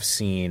 You have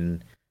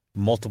seen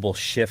multiple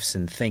shifts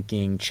in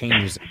thinking,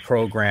 changes in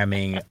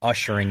programming,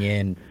 ushering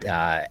in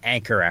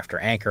anchor after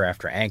anchor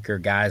after anchor,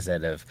 guys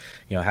that have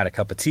had a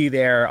cup of tea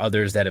there,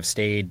 others that have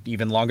stayed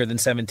even longer than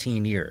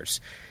 17 years.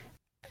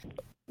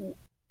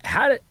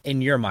 How did,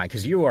 in your mind,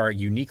 because you are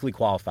uniquely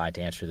qualified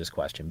to answer this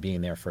question, being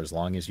there for as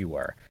long as you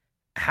were,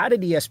 how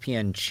did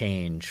ESPN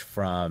change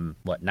from,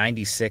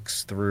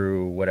 96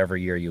 through whatever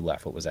year you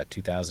left? What was that,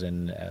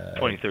 2000?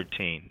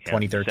 2013. Yeah,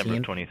 2013? December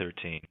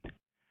 2013.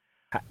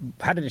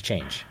 How did it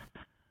change?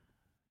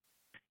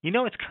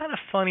 It's kind of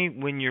funny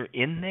when you're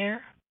in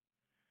there,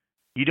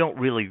 you don't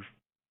really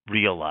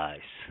realize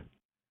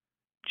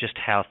just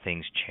how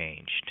things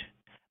changed.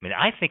 I mean,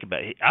 I think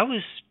about it. I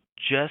was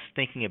just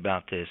thinking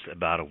about this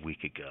about a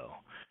week ago,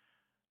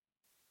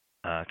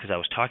 because I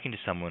was talking to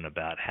someone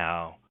about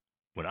how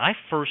when I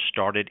first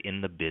started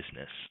in the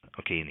business,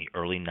 in the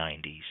early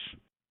 90s,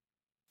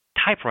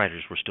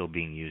 typewriters were still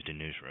being used in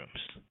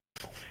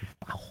newsrooms.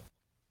 Wow.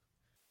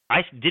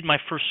 I did my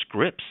first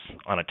scripts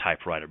on a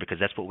typewriter because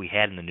that's what we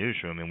had in the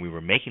newsroom, and we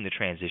were making the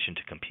transition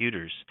to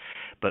computers,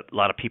 but a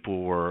lot of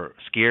people were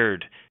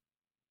scared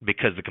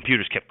because the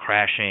computers kept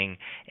crashing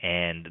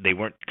and they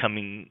weren't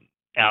coming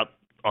out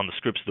on the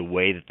scripts the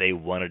way that they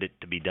wanted it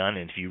to be done.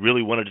 And if you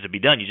really wanted it to be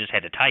done, you just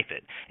had to type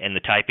it. And the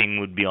typing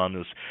would be on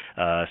those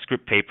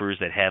script papers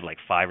that had like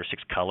 5 or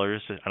 6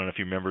 colors. I don't know if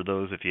you remember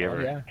those, if you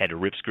ever had to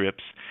rip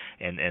scripts,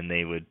 and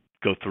they would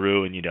go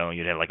through, and you'd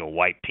have like a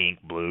white,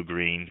 pink, blue,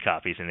 green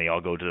copies, and they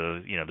all go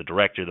to the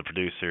director, the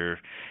producer,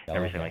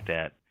 everything like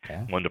that.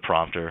 Yeah. One to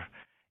prompter.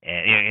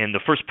 And the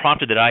first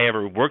prompter that I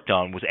ever worked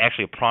on was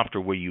actually a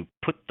prompter where you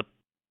put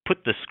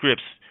the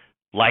scripts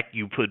like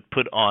you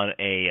put on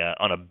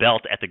a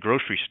belt at the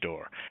grocery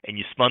store, and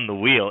you spun the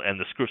wheel, and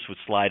the scripts would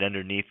slide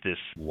underneath this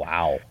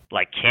Wow.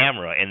 like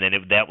camera, and then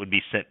that would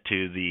be sent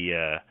to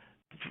the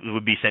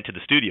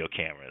studio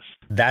cameras.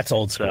 That's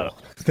old school.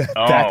 So,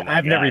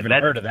 I've never even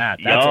heard of that.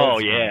 That's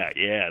old school.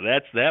 Yeah.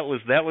 That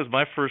was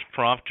my first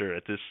prompter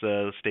at this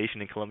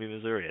station in Columbia,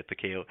 Missouri, at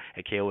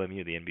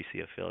KOMU, the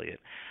NBC affiliate.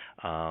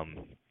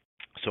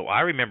 So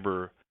I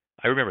remember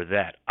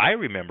that. I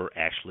remember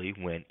actually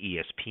when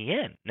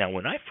ESPN. Now,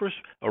 when I first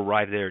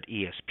arrived there at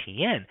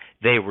ESPN,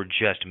 they were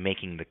just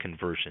making the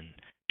conversion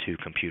to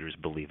computers,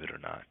 believe it or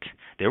not.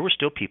 There were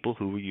still people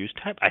who used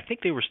type. I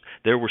think there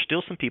were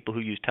still some people who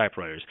used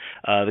typewriters.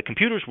 The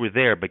computers were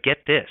there, but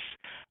get this.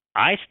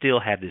 I still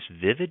have this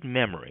vivid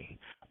memory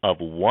of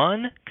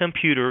one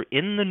computer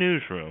in the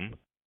newsroom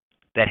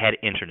that had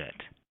internet.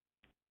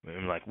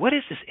 I'm like, what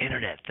is this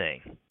internet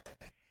thing?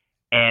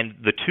 And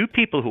the two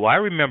people who I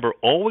remember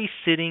always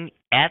sitting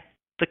at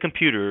the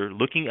computer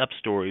looking up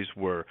stories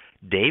were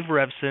Dave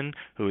Revson,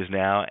 who is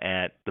now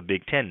at the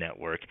Big Ten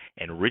Network,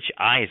 and Rich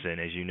Eisen,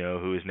 as you know,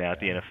 who is now at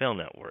the NFL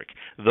Network.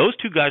 Those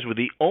two guys were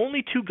the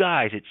only two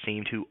guys, it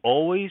seemed, who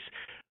always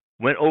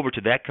went over to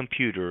that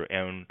computer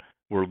and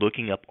were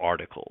looking up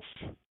articles.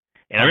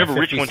 And I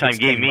remember Rich one time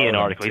gave me an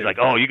article. He's like,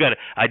 I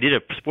did a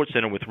Sports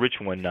Center with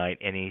Rich one night,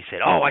 and he said,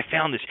 I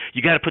found this.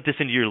 You got to put this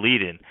into your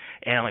lead-in.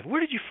 And I'm like,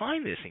 where did you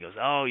find this? And he goes,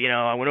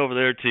 I went over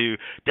there to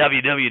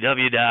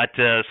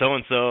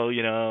www.so-and-so,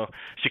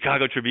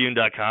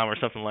 chicagotribune.com or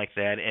something like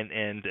that.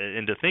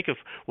 And to think of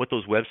what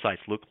those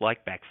websites looked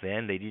like back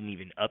then, they didn't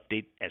even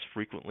update as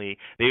frequently.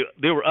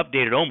 They were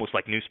updated almost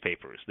like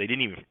newspapers. They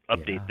didn't even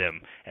update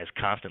them as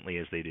constantly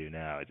as they do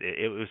now.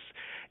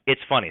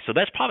 It's funny. So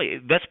that's probably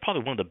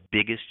one of the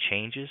biggest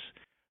changes.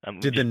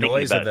 Did the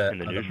noise of the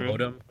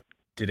modem,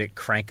 did it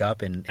crank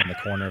up in the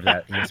corner of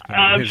that ESPN?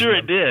 I'm sure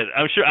it did.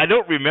 I'm sure. I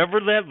don't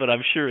remember that, but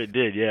I'm sure it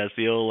did. Yeah, it's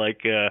the old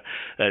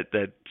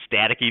that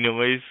staticky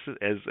noise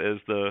as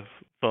the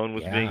phone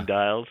was being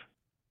dialed.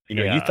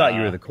 You thought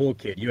you were the cool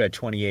kid. You had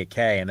 28K,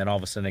 and then all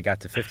of a sudden it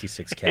got to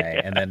 56K,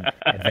 and then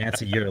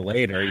advance a year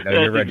later,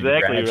 you're ready to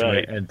graduate,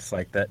 right. And it's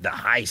like the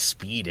high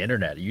speed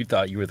internet. You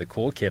thought you were the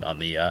cool kid on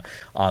the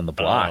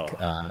block.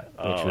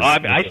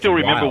 I still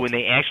remember when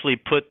they actually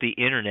put the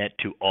internet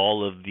to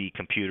all of the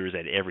computers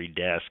at every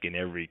desk in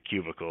every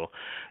cubicle,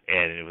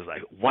 and it was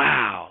like,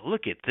 wow,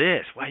 look at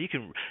this! Wow,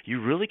 you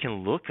really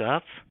can look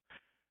up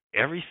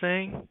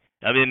everything.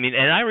 I mean,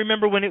 and I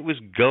remember when it was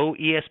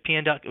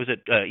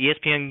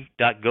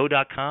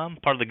ESPN.go.com,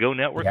 part of the Go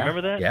network. Yeah,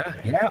 remember that? Yeah.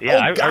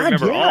 I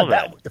remember all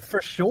that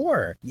for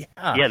sure. Yeah,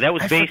 that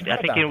was based. I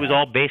think it was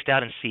all based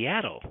out in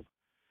Seattle.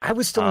 I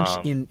was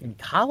still in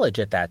college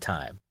at that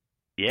time.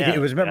 Yeah, it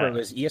was. Remember, it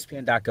was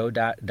ESPN.go.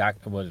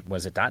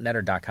 Was it .net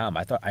or .com?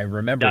 I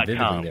remember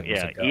vividly that it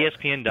was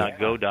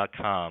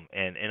ESPN.go.com,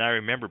 and I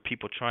remember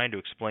people trying to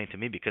explain to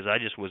me, because I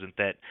just wasn't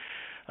that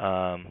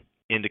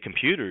into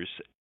computers.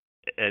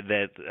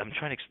 They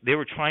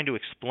were trying to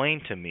explain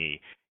to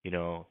me,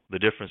 the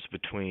difference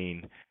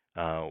between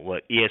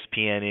what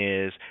ESPN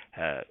is,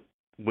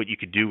 what you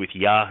could do with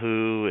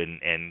Yahoo,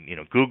 and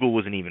Google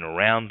wasn't even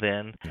around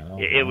then.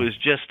 It was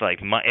just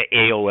like my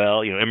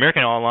AOL,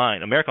 American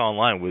Online. American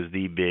Online was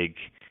the big,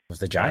 was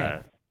the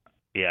giant.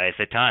 At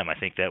the time, I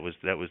think that was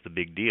the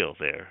big deal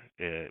there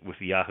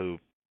with Yahoo.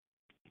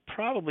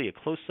 Probably a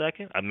close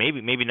second,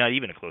 maybe not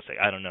even a close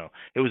second. I don't know.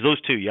 It was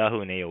those two, Yahoo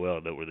and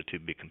AOL, that were the two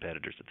big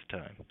competitors at the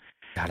time.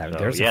 God,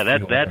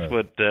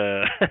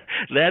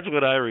 that's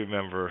what I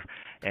remember.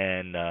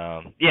 And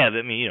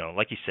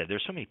like you said,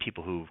 there's so many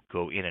people who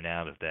go in and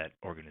out of that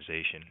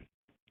organization,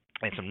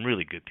 and some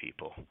really good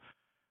people.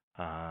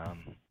 I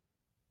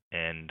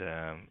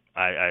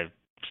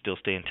still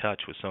stay in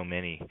touch with so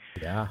many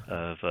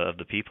of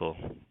the people.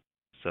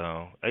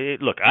 So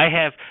look,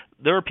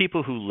 there are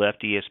people who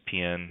left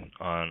ESPN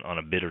on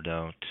a bitter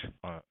note,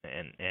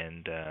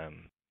 and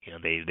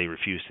they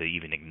refuse to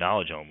even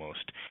acknowledge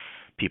almost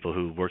people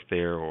who worked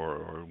there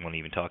or want to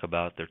even talk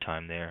about their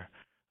time there.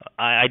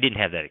 I didn't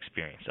have that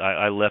experience.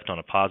 I left on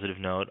a positive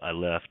note. I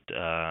left,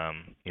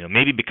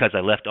 maybe because I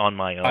left on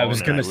my own. I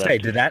was going to say,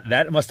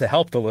 that must have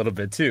helped a little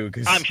bit too?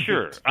 Cause I'm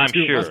sure.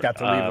 Two of us got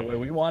to leave the way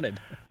we wanted.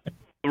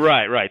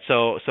 Right.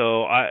 So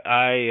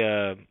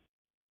I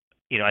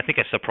think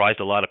I surprised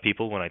a lot of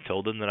people when I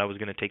told them that I was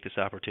going to take this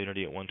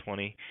opportunity at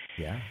 120.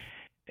 Yeah.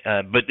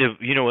 But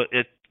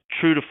it's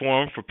true to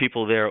form for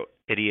people there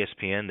at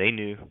ESPN. They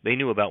knew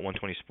about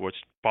 120 Sports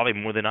probably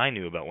more than I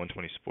knew about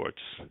 120 Sports,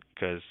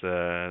 because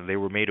they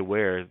were made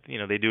aware.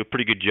 They do a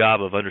pretty good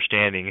job of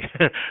understanding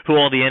who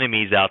all the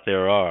enemies out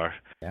there are.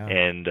 Yeah.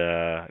 And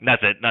not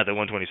that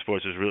 120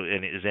 Sports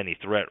is any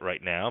threat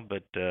right now,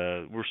 but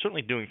we're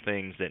certainly doing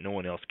things that no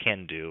one else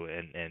can do,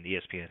 and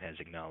ESPN has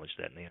acknowledged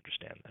that, and they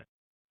understand that.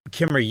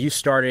 Kimmer, you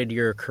started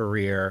your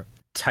career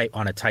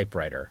on a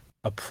typewriter.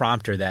 a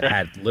prompter that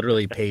had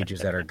literally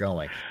pages that are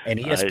going, an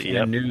ESPN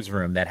Yep.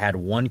 newsroom that had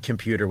one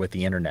computer with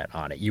the internet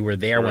on it. You were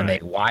there when they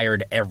Right.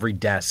 wired every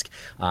desk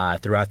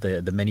throughout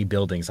the many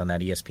buildings on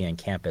that ESPN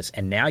campus.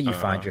 And now you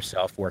find Uh-huh.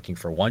 yourself working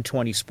for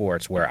 120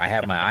 Sports, where I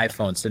have my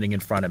iPhone sitting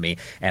in front of me,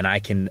 and I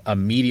can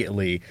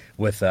immediately,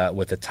 with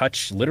a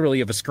touch,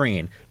 literally of a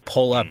screen,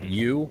 pull up Mhm.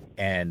 you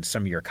and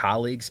some of your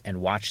colleagues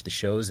and watch the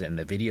shows and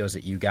the videos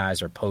that you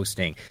guys are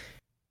posting.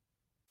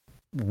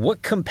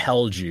 What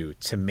compelled you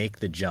to make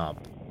the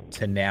jump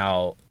to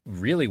now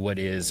really what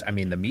is, I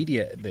mean, the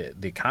media,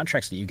 the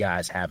contracts that you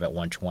guys have at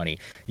 120,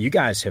 you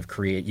guys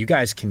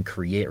can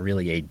create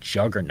really a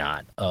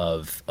juggernaut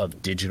of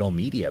digital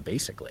media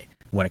basically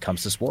when it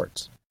comes to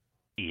sports.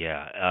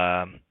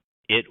 Yeah.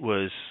 It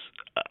was.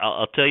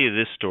 I'll tell you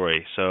this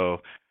story.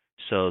 So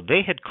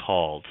they had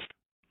called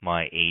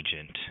my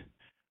agent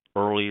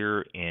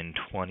earlier in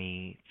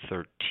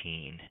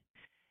 2013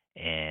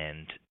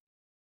 and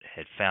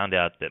had found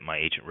out that my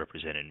agent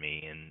represented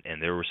me,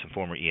 and there were some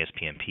former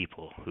ESPN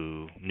people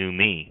who knew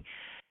me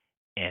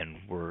and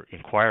were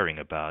inquiring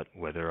about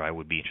whether I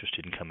would be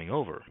interested in coming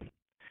over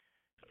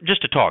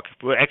just to talk.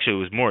 Well, actually, it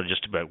was more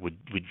just about would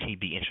he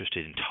be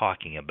interested in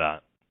talking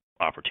about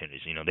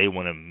opportunities. They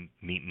want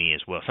to meet me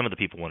as well. Some of the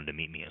people wanted to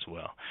meet me as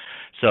well.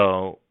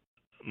 So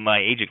my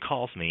agent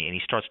calls me and he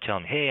starts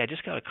telling me, "Hey, I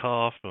just got a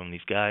call from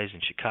these guys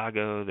in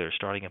Chicago. They're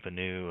starting up a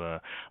new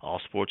all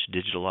sports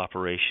digital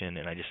operation."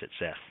 And I just said,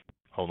 "Seth,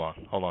 hold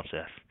on,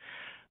 Seth.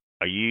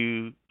 Are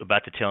you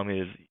about to tell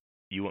me that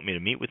you want me to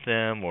meet with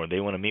them, or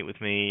they want to meet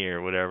with me,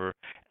 or whatever?"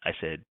 I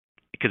said,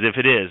 "Because if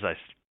it is,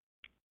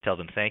 tell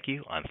them thank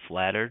you. I'm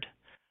flattered.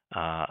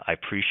 I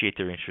appreciate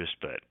their interest,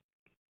 but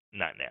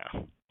not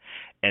now."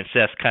 And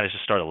Seth kind of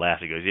just started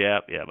laughing. He goes,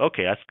 "Yeah, yeah,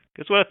 okay,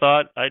 that's what I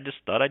thought. I just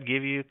thought I'd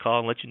give you a call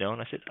and let you know."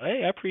 And I said,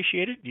 "Hey, I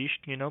appreciate it.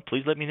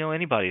 Please let me know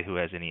anybody who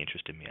has any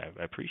interest in me.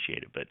 I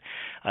appreciate it, but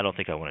I don't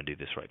think I want to do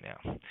this right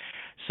now."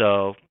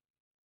 So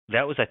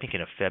that was, I think,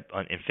 in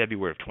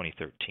February of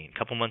 2013. A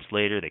couple months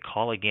later, they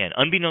call again.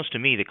 Unbeknownst to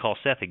me, they call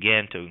Seth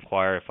again to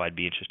inquire if I'd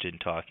be interested in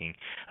talking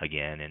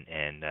again,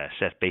 and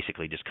Seth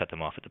basically just cut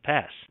them off at the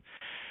pass.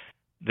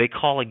 They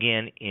call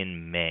again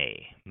in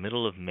May,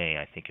 middle of May,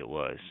 I think it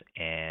was,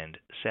 and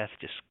Seth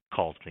just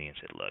called me and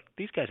said, "Look,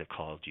 these guys have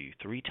called you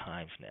 3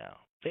 times now.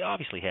 They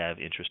obviously have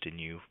interest in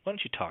you. Why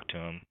don't you talk to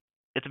them?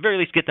 At the very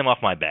least, get them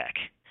off my back."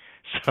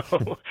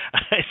 So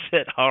I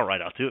said, "All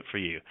right, I'll do it for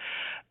you."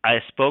 I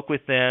spoke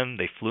with them.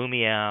 They flew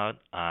me out.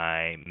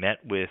 I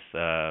met with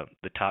the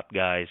top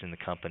guys in the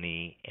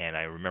company, and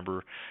I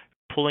remember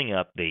pulling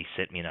up. They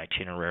sent me an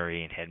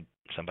itinerary and had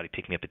somebody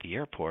pick me up at the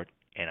airport.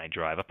 And I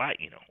drive up. I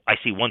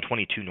see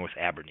 122 North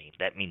Aberdeen.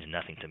 That means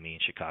nothing to me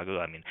in Chicago.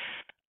 I mean,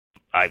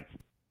 I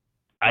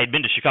I'd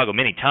been to Chicago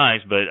many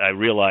times, but I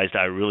realized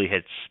I really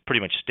had pretty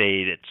much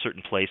stayed at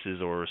certain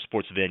places or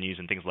sports venues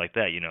and things like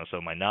that.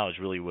 So my knowledge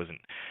really wasn't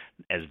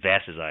as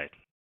vast as I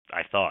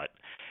thought.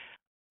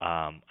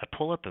 I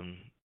pull up and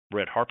we're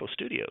at Harpo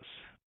Studios.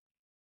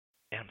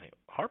 And I'm like,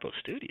 Harpo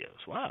Studios,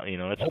 wow,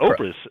 that's Oprah.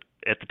 Oprah's.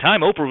 At the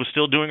time, Oprah was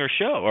still doing her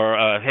show,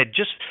 or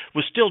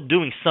was still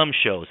doing some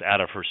shows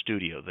out of her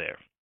studio there.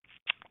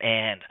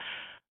 And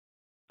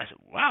I said,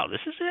 wow,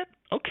 this is it.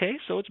 Okay,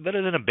 so it's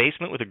better than a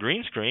basement with a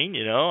green screen.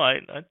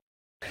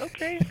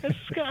 Okay,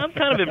 I'm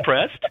kind of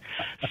impressed.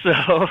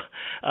 So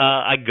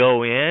I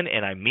go in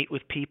and I meet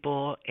with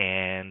people,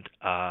 and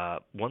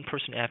one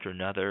person after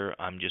another,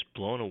 I'm just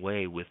blown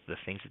away with the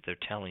things that they're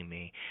telling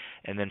me.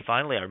 And then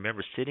finally, I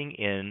remember sitting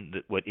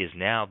in what is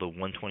now the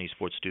 120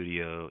 Sports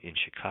Studio in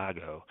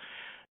Chicago.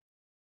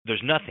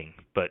 There's nothing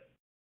but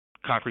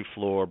concrete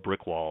floor,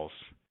 brick walls,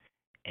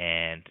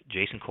 and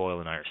Jason Coyle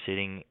and I are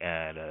sitting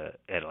at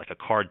like a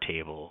card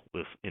table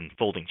in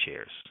folding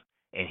chairs,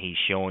 and he's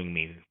showing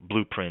me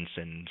blueprints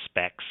and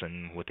specs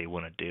and what they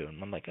want to do,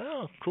 and I'm like,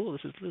 oh, cool,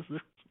 this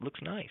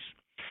looks nice.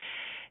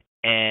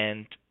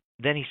 And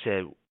then he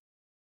said,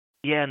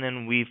 yeah, and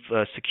then we've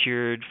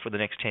secured for the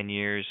next 10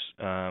 years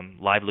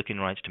live looking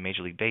rights to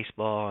Major League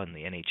Baseball and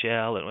the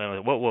NHL. And I'm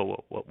like,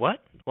 whoa, what?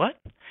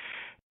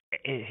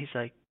 And he's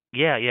like,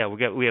 yeah, we're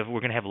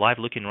gonna have live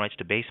looking rights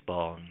to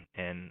baseball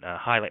and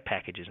highlight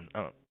packages. And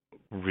oh,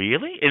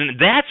 really? And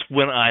that's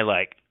when I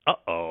like,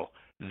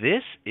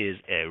 this is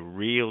a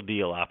real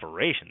deal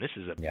operation. This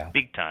is a Yeah.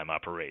 big time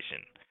operation.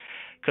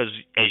 Because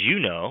as you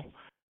know,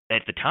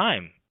 at the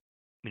time,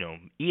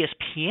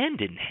 ESPN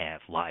didn't have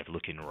live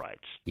looking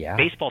rights. Yeah.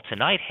 Baseball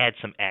Tonight had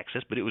some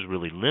access, but it was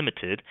really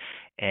limited,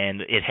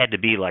 and it had to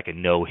be like a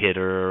no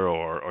hitter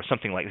or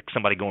something like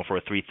somebody going for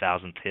a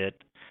 3,000th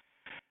hit.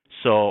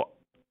 So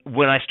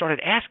when I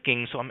started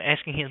asking, so I'm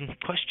asking him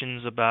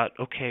questions about,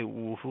 okay,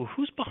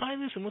 who's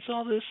behind this and what's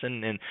all this,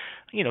 and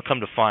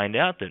come to find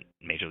out that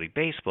Major League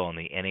Baseball and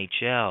the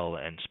NHL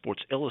and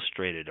Sports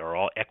Illustrated are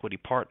all equity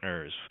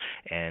partners,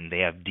 and they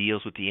have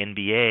deals with the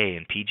NBA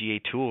and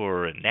PGA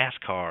Tour and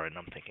NASCAR, and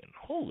I'm thinking,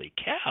 holy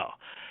cow,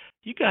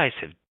 you guys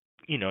have.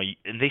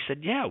 And they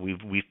said, yeah,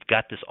 we've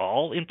got this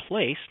all in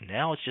place.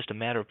 Now it's just a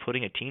matter of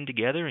putting a team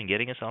together and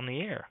getting us on the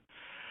air.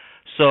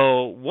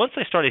 So once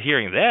I started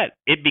hearing that,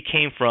 it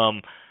became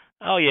from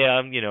Oh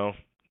yeah,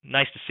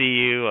 nice to see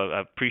you.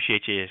 I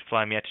appreciate you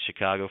flying me out to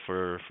Chicago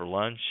for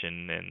lunch,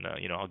 and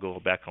I'll go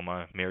back on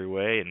my merry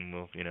way, and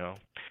we'll,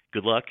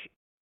 good luck.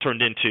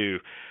 Turned into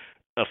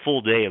a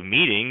full day of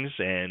meetings,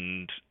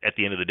 and at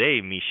the end of the day,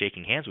 me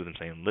shaking hands with him,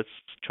 saying, "Let's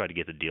try to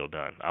get the deal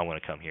done. I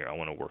want to come here. I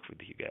want to work with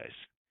you guys."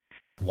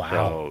 Wow.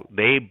 So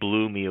they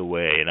blew me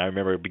away, and I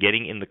remember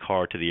getting in the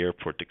car to the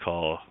airport to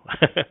call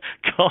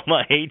call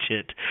my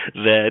agent.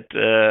 That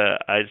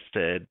I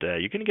said,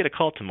 "You're going to get a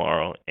call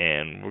tomorrow,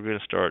 and we're going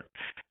to start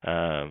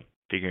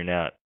figuring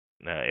out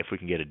if we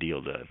can get a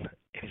deal done."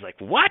 And he's like,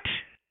 "What?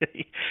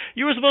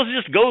 You were supposed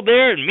to just go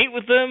there and meet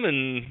with them,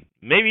 and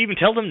maybe even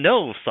tell them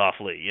no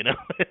softly,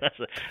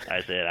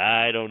 I said,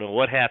 "I don't know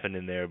what happened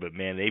in there, but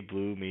man, they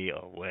blew me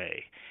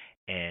away."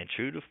 And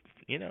true to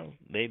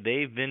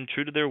they've been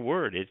true to their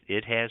word.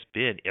 It has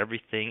been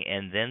everything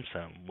and then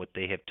some what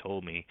they have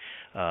told me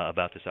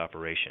about this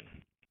operation.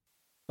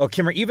 Well,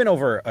 Kimmer, even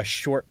over a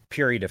short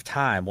period of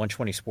time,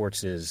 120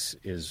 Sports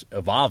is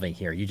evolving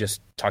here. You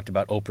just talked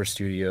about Oprah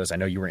Studios. I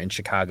know you were in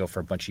Chicago for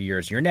a bunch of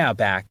years. You're now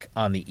back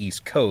on the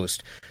East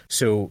Coast.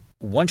 So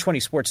 120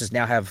 Sports is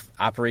now have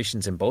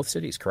operations in both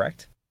cities,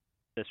 correct?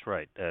 That's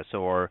right.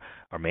 So our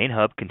main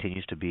hub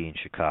continues to be in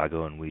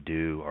Chicago, and we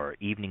do our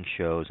evening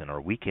shows and our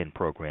weekend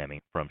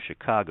programming from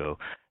Chicago,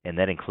 and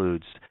that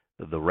includes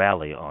the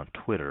rally on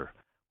Twitter,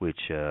 which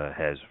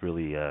has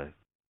really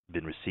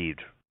been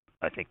received,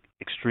 I think,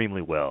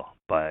 extremely well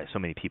by so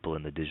many people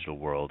in the digital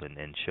world,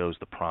 and shows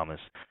the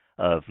promise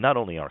of not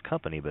only our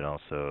company but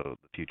also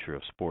the future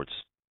of sports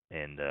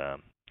and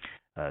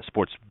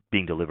sports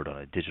being delivered on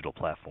a digital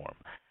platform.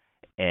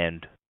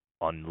 And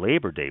on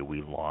Labor Day,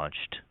 we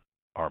launched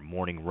our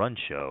morning run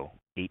show,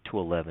 8 to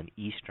 11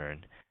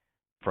 Eastern,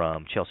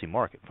 from Chelsea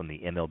Market, from the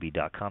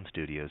MLB.com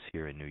studios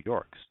here in New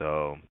York.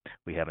 So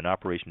we have an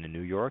operation in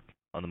New York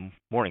on the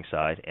morning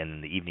side, and then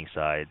the evening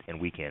side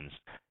and weekends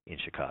in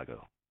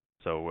Chicago.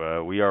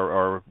 So we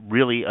are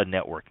really a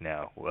network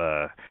now.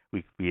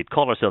 We had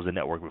called ourselves a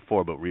network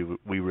before, but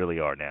we really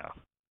are now.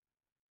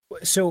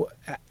 So,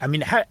 I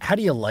mean, how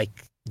do you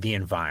like the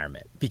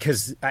environment?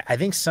 Because I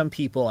think some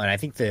people, and I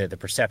think the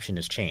perception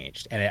has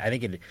changed, and I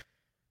think it,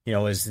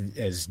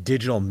 as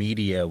digital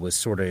media was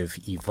sort of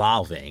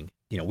evolving,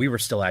 we were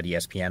still at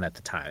ESPN at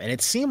the time, and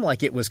it seemed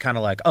like it was kind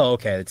of like, oh,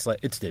 okay, it's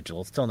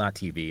digital, it's still not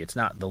TV, it's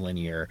not the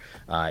linear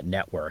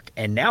network.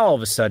 And now all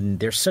of a sudden,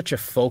 there's such a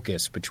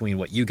focus between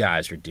what you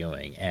guys are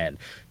doing and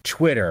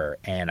Twitter,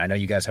 and I know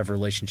you guys have a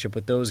relationship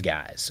with those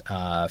guys,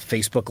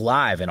 Facebook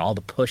Live, and all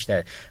the push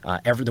that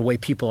the way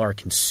people are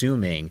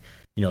consuming,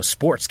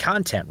 sports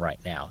content right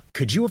now.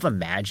 Could you have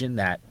imagined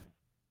that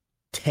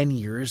 10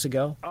 years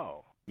ago? Oh.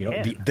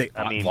 The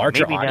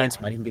larger audience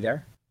might even be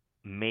there.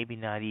 Maybe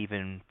not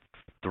even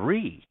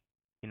 3.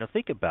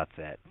 Think about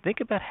that.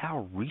 Think about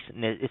how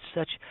recent it's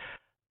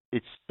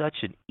such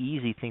an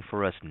easy thing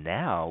for us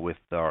now with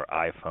our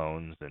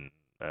iPhones and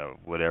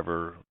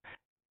whatever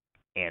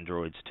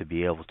Androids to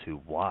be able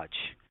to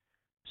watch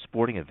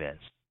sporting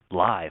events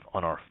live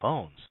on our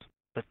phones.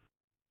 But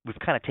we've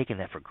kind of taken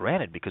that for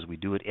granted because we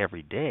do it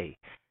every day.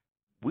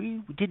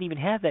 We didn't even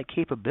have that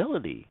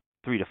capability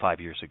 3 to 5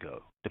 years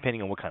ago,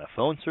 depending on what kind of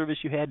phone service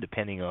you had,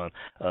 depending on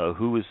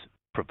who was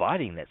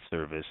providing that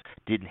service,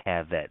 didn't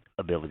have that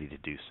ability to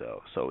do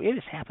so. So it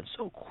has happened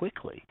so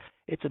quickly.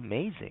 It's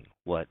amazing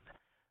what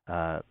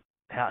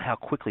how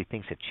quickly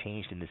things have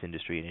changed in this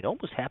industry, and it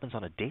almost happens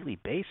on a daily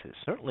basis.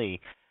 Certainly,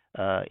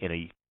 I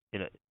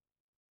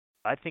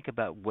think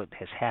about what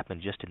has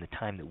happened just in the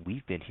time that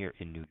we've been here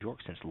in New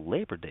York since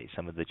Labor Day.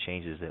 Some of the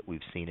changes that we've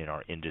seen in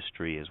our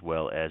industry, as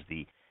well as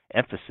the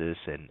emphasis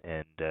and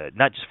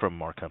not just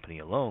from our company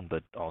alone,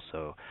 but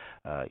also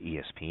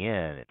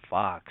ESPN and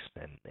Fox,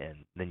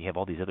 and then you have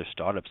all these other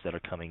startups that are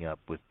coming up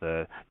with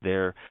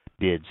their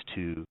bids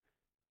to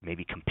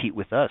maybe compete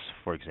with us,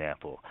 for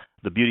example.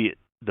 The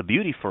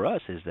beauty for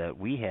us is that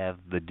we have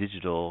the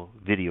digital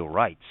video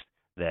rights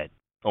that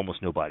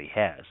almost nobody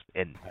has.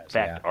 And in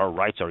fact, our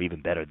rights are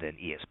even better than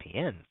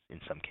ESPN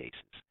in some cases.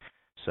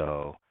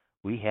 So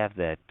we have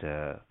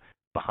that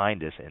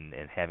behind us, and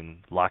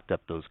having locked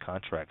up those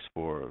contracts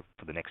for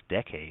the next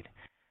decade,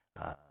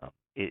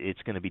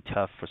 it's going to be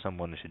tough for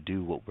someone to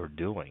do what we're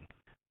doing.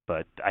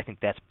 But I think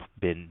that's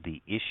been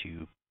the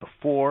issue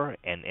before,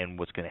 and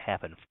what's going to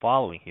happen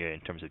following here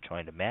in terms of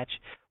trying to match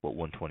what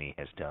 120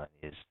 has done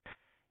is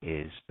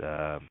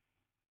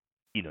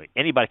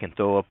anybody can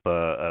throw up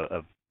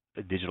a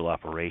digital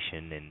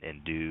operation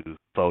and do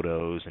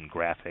photos and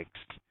graphics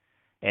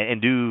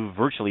and do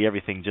virtually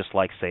everything just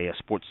like, say, a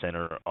Sports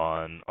Center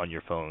on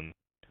your phone.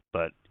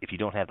 But if you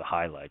don't have the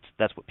highlights,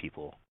 that's what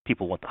people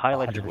want, the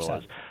highlights 100%. as well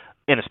as,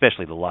 and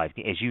especially the live.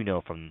 As you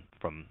know from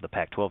the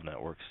Pac-12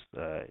 networks,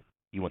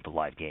 you want the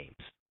live games.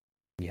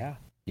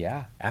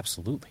 Yeah,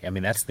 absolutely. I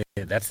mean, that's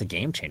the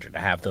game changer, to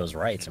have those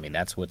rights. I mean,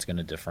 that's what's going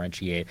to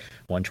differentiate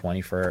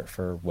 120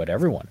 for what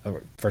everyone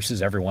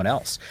versus everyone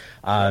else.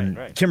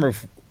 Right. Kimmer,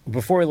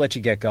 before we let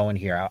you get going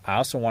here, I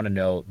also want to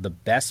know the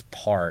best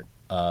part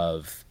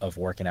of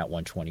working at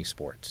 120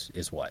 Sports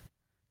is what?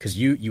 because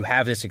you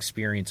have this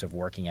experience of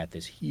working at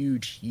this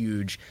huge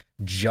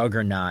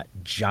juggernaut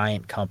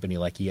giant company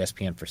like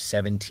ESPN for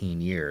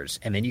 17 years,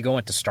 and then you go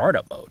into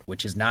startup mode,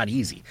 which is not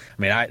easy.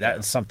 I mean,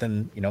 that's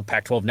something,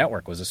 Pac-12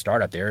 Network was a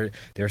startup.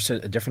 There's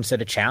a different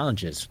set of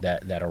challenges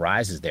that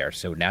arises there.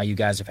 So now you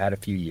guys have had a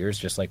few years,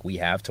 just like we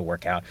have, to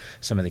work out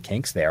some of the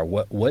kinks there.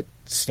 What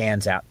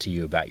stands out to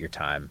you about your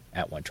time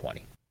at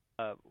 120?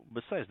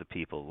 Besides the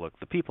people, look,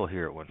 the people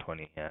here at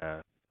 120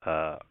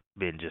 have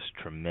been just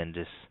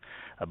tremendous,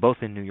 both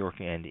in New York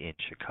and in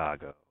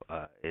Chicago.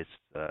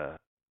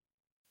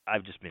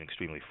 I've just been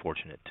extremely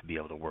fortunate to be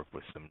able to work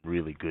with some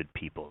really good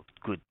people,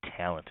 good,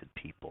 talented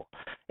people,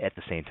 at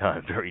the same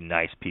time, very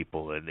nice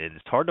people. And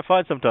it's hard to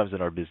find sometimes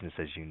in our business,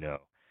 as you know,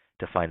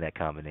 to find that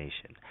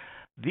combination.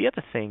 The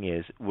other thing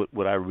is,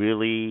 what I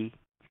really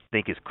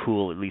think is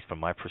cool, at least from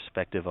my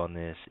perspective on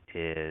this,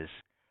 is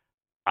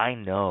I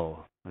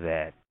know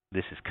that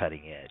this is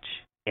cutting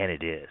edge, and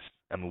it is.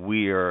 I mean,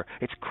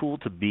 it's cool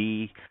to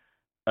be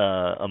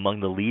among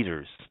the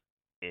leaders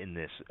in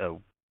this.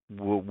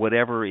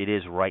 Whatever it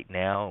is right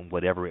now, and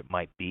whatever it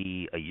might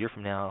be a year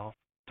from now,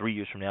 3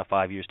 years from now,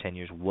 5 years, 10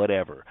 years,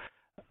 whatever,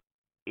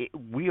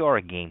 we are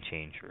a game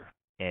changer,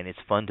 and it's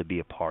fun to be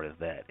a part of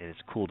that, and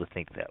it's cool to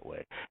think that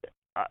way.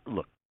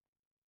 Look,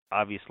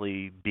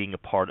 obviously, being a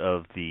part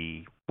of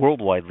the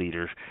worldwide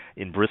leader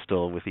in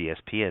Bristol with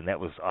ESPN,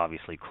 that was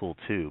obviously cool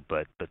too.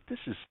 But this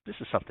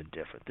is something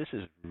different. This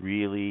is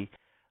really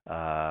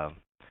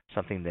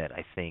something that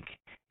I think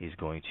is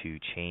going to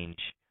change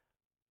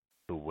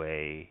the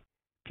way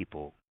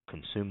people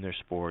consume their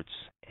sports,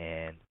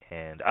 and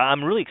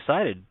I'm really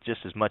excited,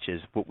 just as much as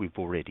what we've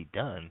already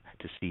done,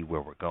 to see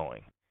where we're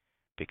going,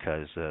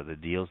 because the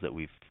deals that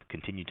we've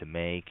continued to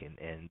make,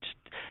 and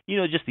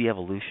just the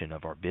evolution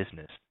of our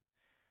business,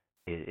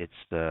 it's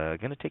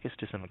going to take us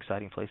to some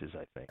exciting places,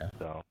 I think.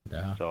 So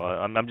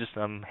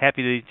I'm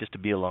happy to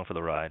be along for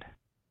the ride.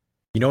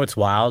 It's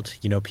wild.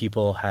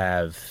 People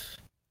have,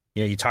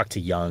 you talk to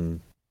young.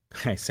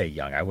 I say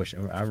young. I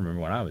remember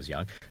when I was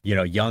young.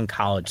 Young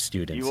college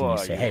students, and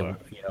you say, "Hey,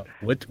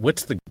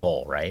 what's the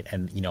goal, right?"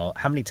 And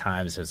how many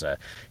times has an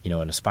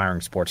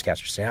aspiring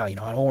sportscaster say, "Oh, I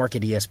want to work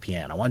at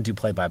ESPN. I want to do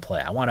play-by-play.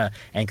 I want to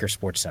anchor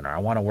SportsCenter. I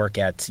want to work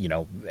at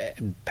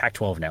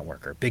Pac-12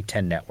 Network or Big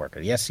Ten Network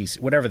or the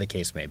SEC, whatever the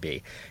case may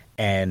be."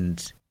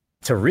 And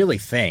to really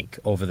think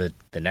over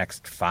the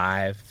next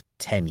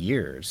 5-10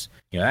 years,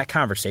 that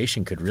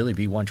conversation could really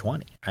be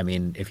 120. I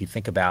mean, if you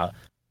think about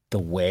the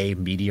way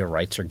media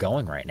rights are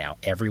going right now,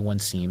 everyone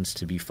seems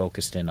to be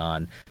focused in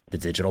on the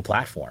digital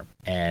platform,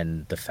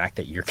 and the fact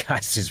that your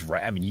guys is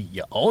right. I mean,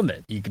 you own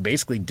it. You can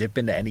basically dip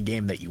into any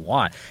game that you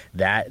want.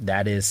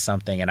 That is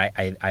something, and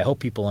I hope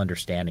people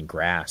understand and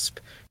grasp,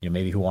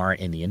 maybe who aren't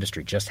in the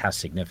industry, just how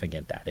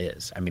significant that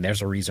is. I mean,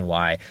 there's a reason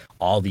why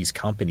all these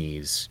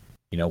companies,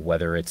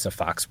 whether it's a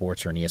Fox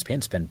Sports or an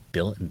ESPN, spend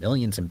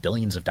millions and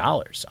billions of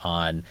dollars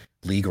on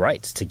league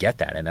rights to get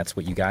that, and that's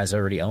what you guys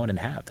already own and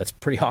have. That's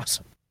pretty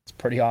awesome. It's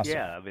pretty awesome.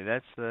 Yeah, I mean,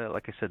 that's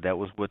like I said, that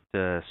was what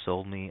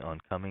sold me on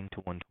coming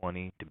to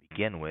 120 to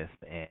begin with,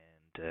 and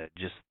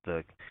just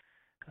the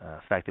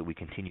fact that we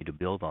continue to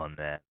build on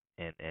that,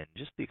 and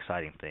just the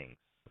exciting things.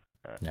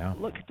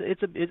 Look,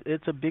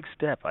 it's a big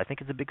step. I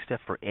think it's a big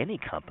step for any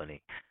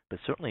company, but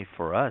certainly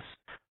for us,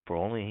 for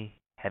only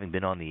having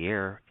been on the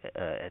air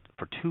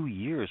for 2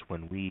 years,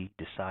 when we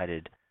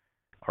decided,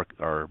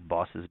 our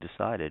bosses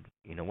decided,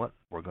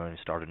 we're going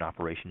to start an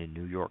operation in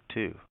New York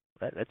too.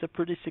 That's a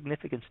pretty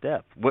significant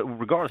step,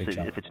 regardless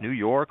if it's New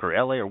York or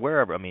LA or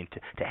wherever. I mean,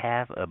 to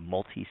have a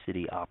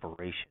multi-city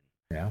operation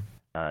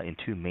in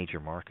 2 major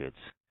markets,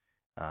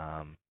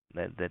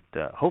 that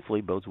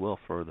hopefully bodes well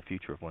for the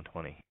future of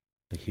 120.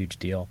 A huge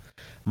deal.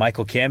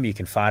 Michael Kim, you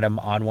can find him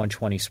on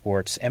 120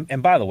 Sports.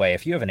 And by the way,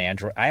 if you have an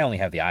Android, I only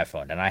have the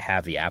iPhone, and I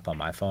have the app on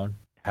my phone.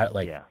 How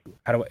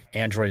do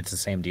Android? It's the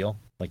same deal.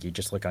 Like, you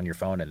just look on your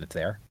phone and it's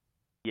there.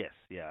 Yes,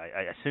 yeah,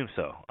 I assume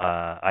so.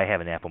 I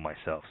have an Apple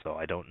myself, so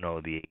I don't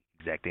know the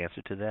exact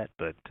answer to that,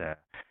 but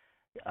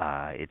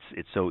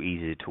it's so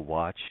easy to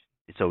watch.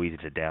 It's so easy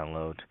to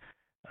download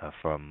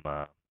from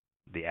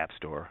the App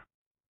Store,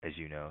 as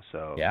you know.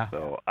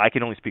 So I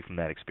can only speak from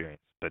that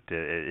experience. But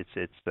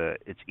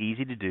it's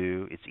easy to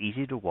do. It's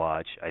easy to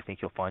watch. I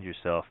think you'll find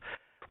yourself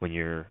when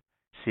you're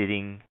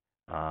sitting.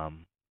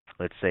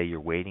 Let's say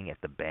you're waiting at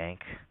the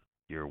bank.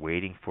 You're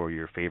waiting for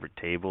your favorite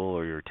table,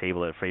 or your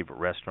table at a favorite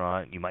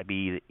restaurant. You might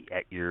be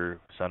at your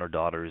son or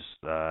daughter's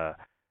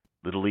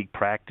little league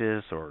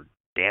practice or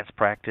dance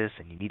practice,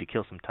 and you need to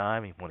kill some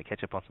time. You want to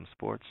catch up on some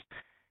sports.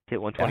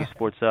 Hit 120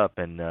 Sports Up,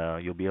 and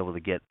you'll be able to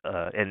get.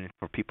 And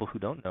for people who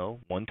don't know,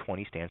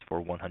 120 stands for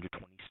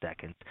 120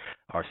 seconds.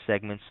 Our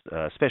segments,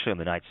 especially on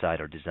the night side,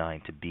 are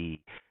designed to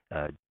be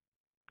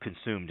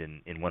consumed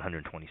in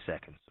 120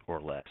 seconds or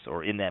less,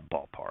 or in that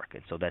ballpark.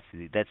 And so that's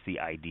the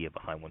idea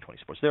behind 120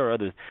 Sports. There are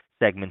other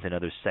segments and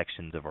other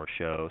segments of our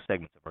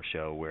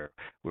show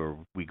where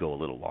we go a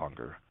little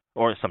longer,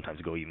 or sometimes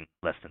go even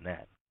less than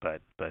that.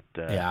 But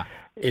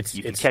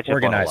it's catch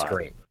organized up on a lot.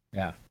 great.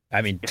 Yeah.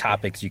 I mean,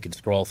 topics you can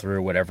scroll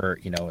through, whatever,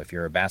 if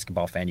you're a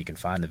basketball fan, you can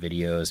find the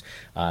videos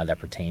that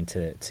pertain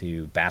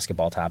to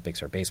basketball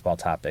topics or baseball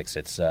topics.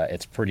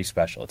 It's pretty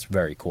special. It's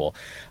very cool.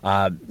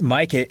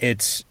 Mike,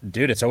 it's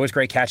always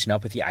great catching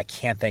up with you. I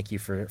can't thank you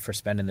for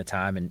spending the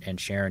time and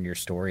sharing your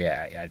story.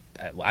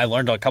 I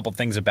learned a couple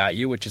things about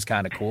you, which is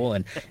kind of cool.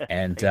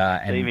 And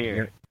Same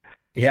here.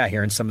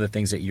 Hearing some of the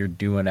things that you're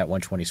doing at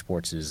 120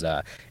 Sports is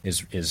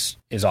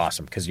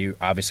awesome, because you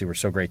obviously were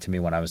so great to me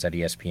when I was at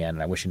ESPN,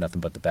 and I wish you nothing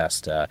but the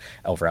best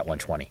over at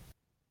 120.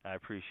 I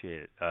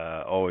appreciate it.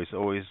 Always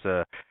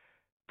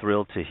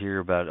thrilled to hear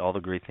about all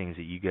the great things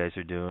that you guys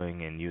are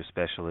doing, and you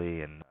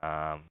especially, and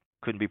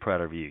couldn't be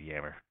prouder of you,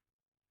 Yammer.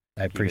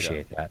 I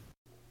appreciate that.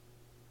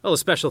 Well, a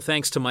special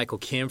thanks to Michael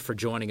Kim for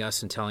joining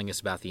us and telling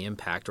us about the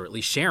impact, or at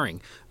least sharing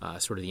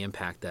sort of the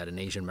impact that an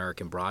Asian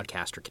American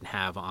broadcaster can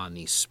have on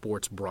the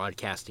sports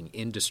broadcasting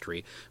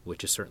industry,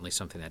 which is certainly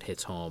something that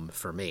hits home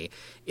for me.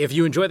 If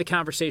you enjoy the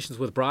conversations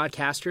with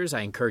broadcasters,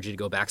 I encourage you to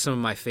go back. Some of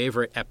my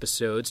favorite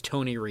episodes,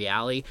 Tony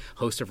Reale,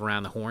 host of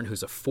Around the Horn,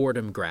 who's a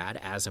Fordham grad,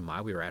 as am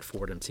I. We were at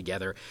Fordham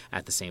together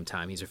at the same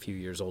time. He's a few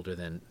years older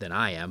than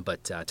I am,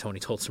 but Tony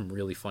told some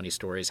really funny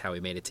stories how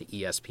he made it to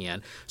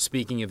ESPN.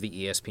 Speaking of the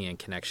ESPN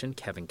connection,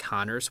 Kevin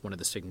Connors, one of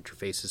the signature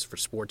faces for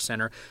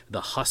SportsCenter,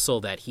 the hustle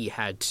that he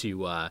had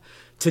to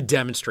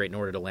demonstrate in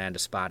order to land a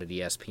spot at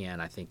ESPN,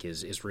 I think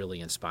is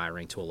really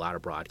inspiring to a lot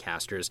of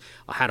broadcasters.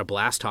 I had a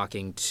blast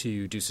talking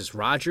to Deuces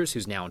Rogers,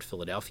 who's now in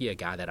Philadelphia, a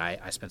guy that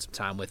I spent some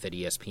time with at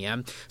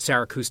ESPN.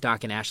 Sarah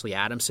Kustok and Ashley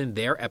Adamson,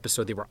 their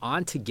episode, they were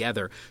on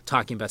together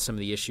talking about some of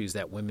the issues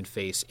that women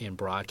face in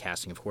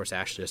broadcasting. Of course,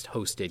 Ashley just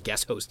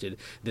guest hosted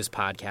this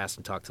podcast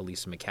and talked to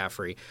Lisa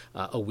McCaffrey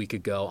a week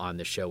ago on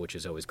the show, which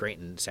is always great.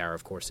 And Sarah,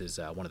 of course, is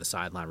one of the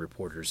sideline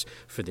reporters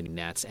for the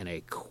Nets. And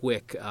a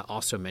quick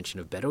also mention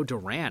of Beto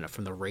Duran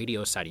from the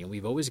radio side.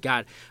 We've always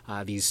got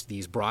these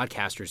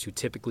broadcasters who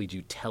typically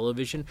do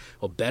television.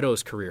 Well,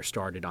 Beto's career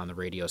started on the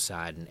radio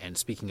side. And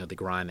speaking of the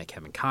grind that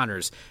Kevin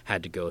Connors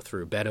had to go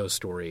through, Beto's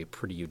story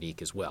pretty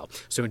unique as well.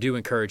 So I do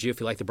encourage you,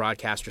 if you like the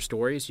broadcaster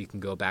stories, you can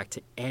go back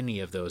to any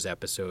of those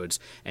episodes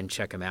and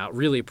check them out.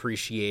 Really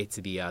appreciate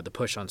the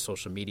push on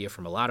social media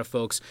from a lot of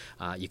folks.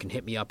 You can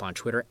hit me up on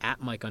Twitter at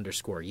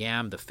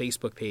Mike_Yam. The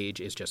Facebook page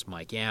is just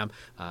Mike Yam.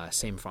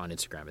 Same for on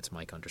Instagram. It's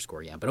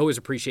Mike_Yam. But always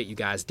appreciate you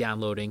guys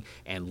downloading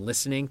and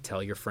listening.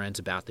 Tell your friends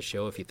about the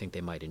show if you think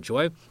they might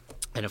enjoy.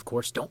 And of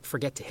course, don't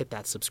forget to hit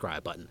that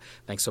subscribe button.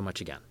 Thanks so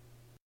much again.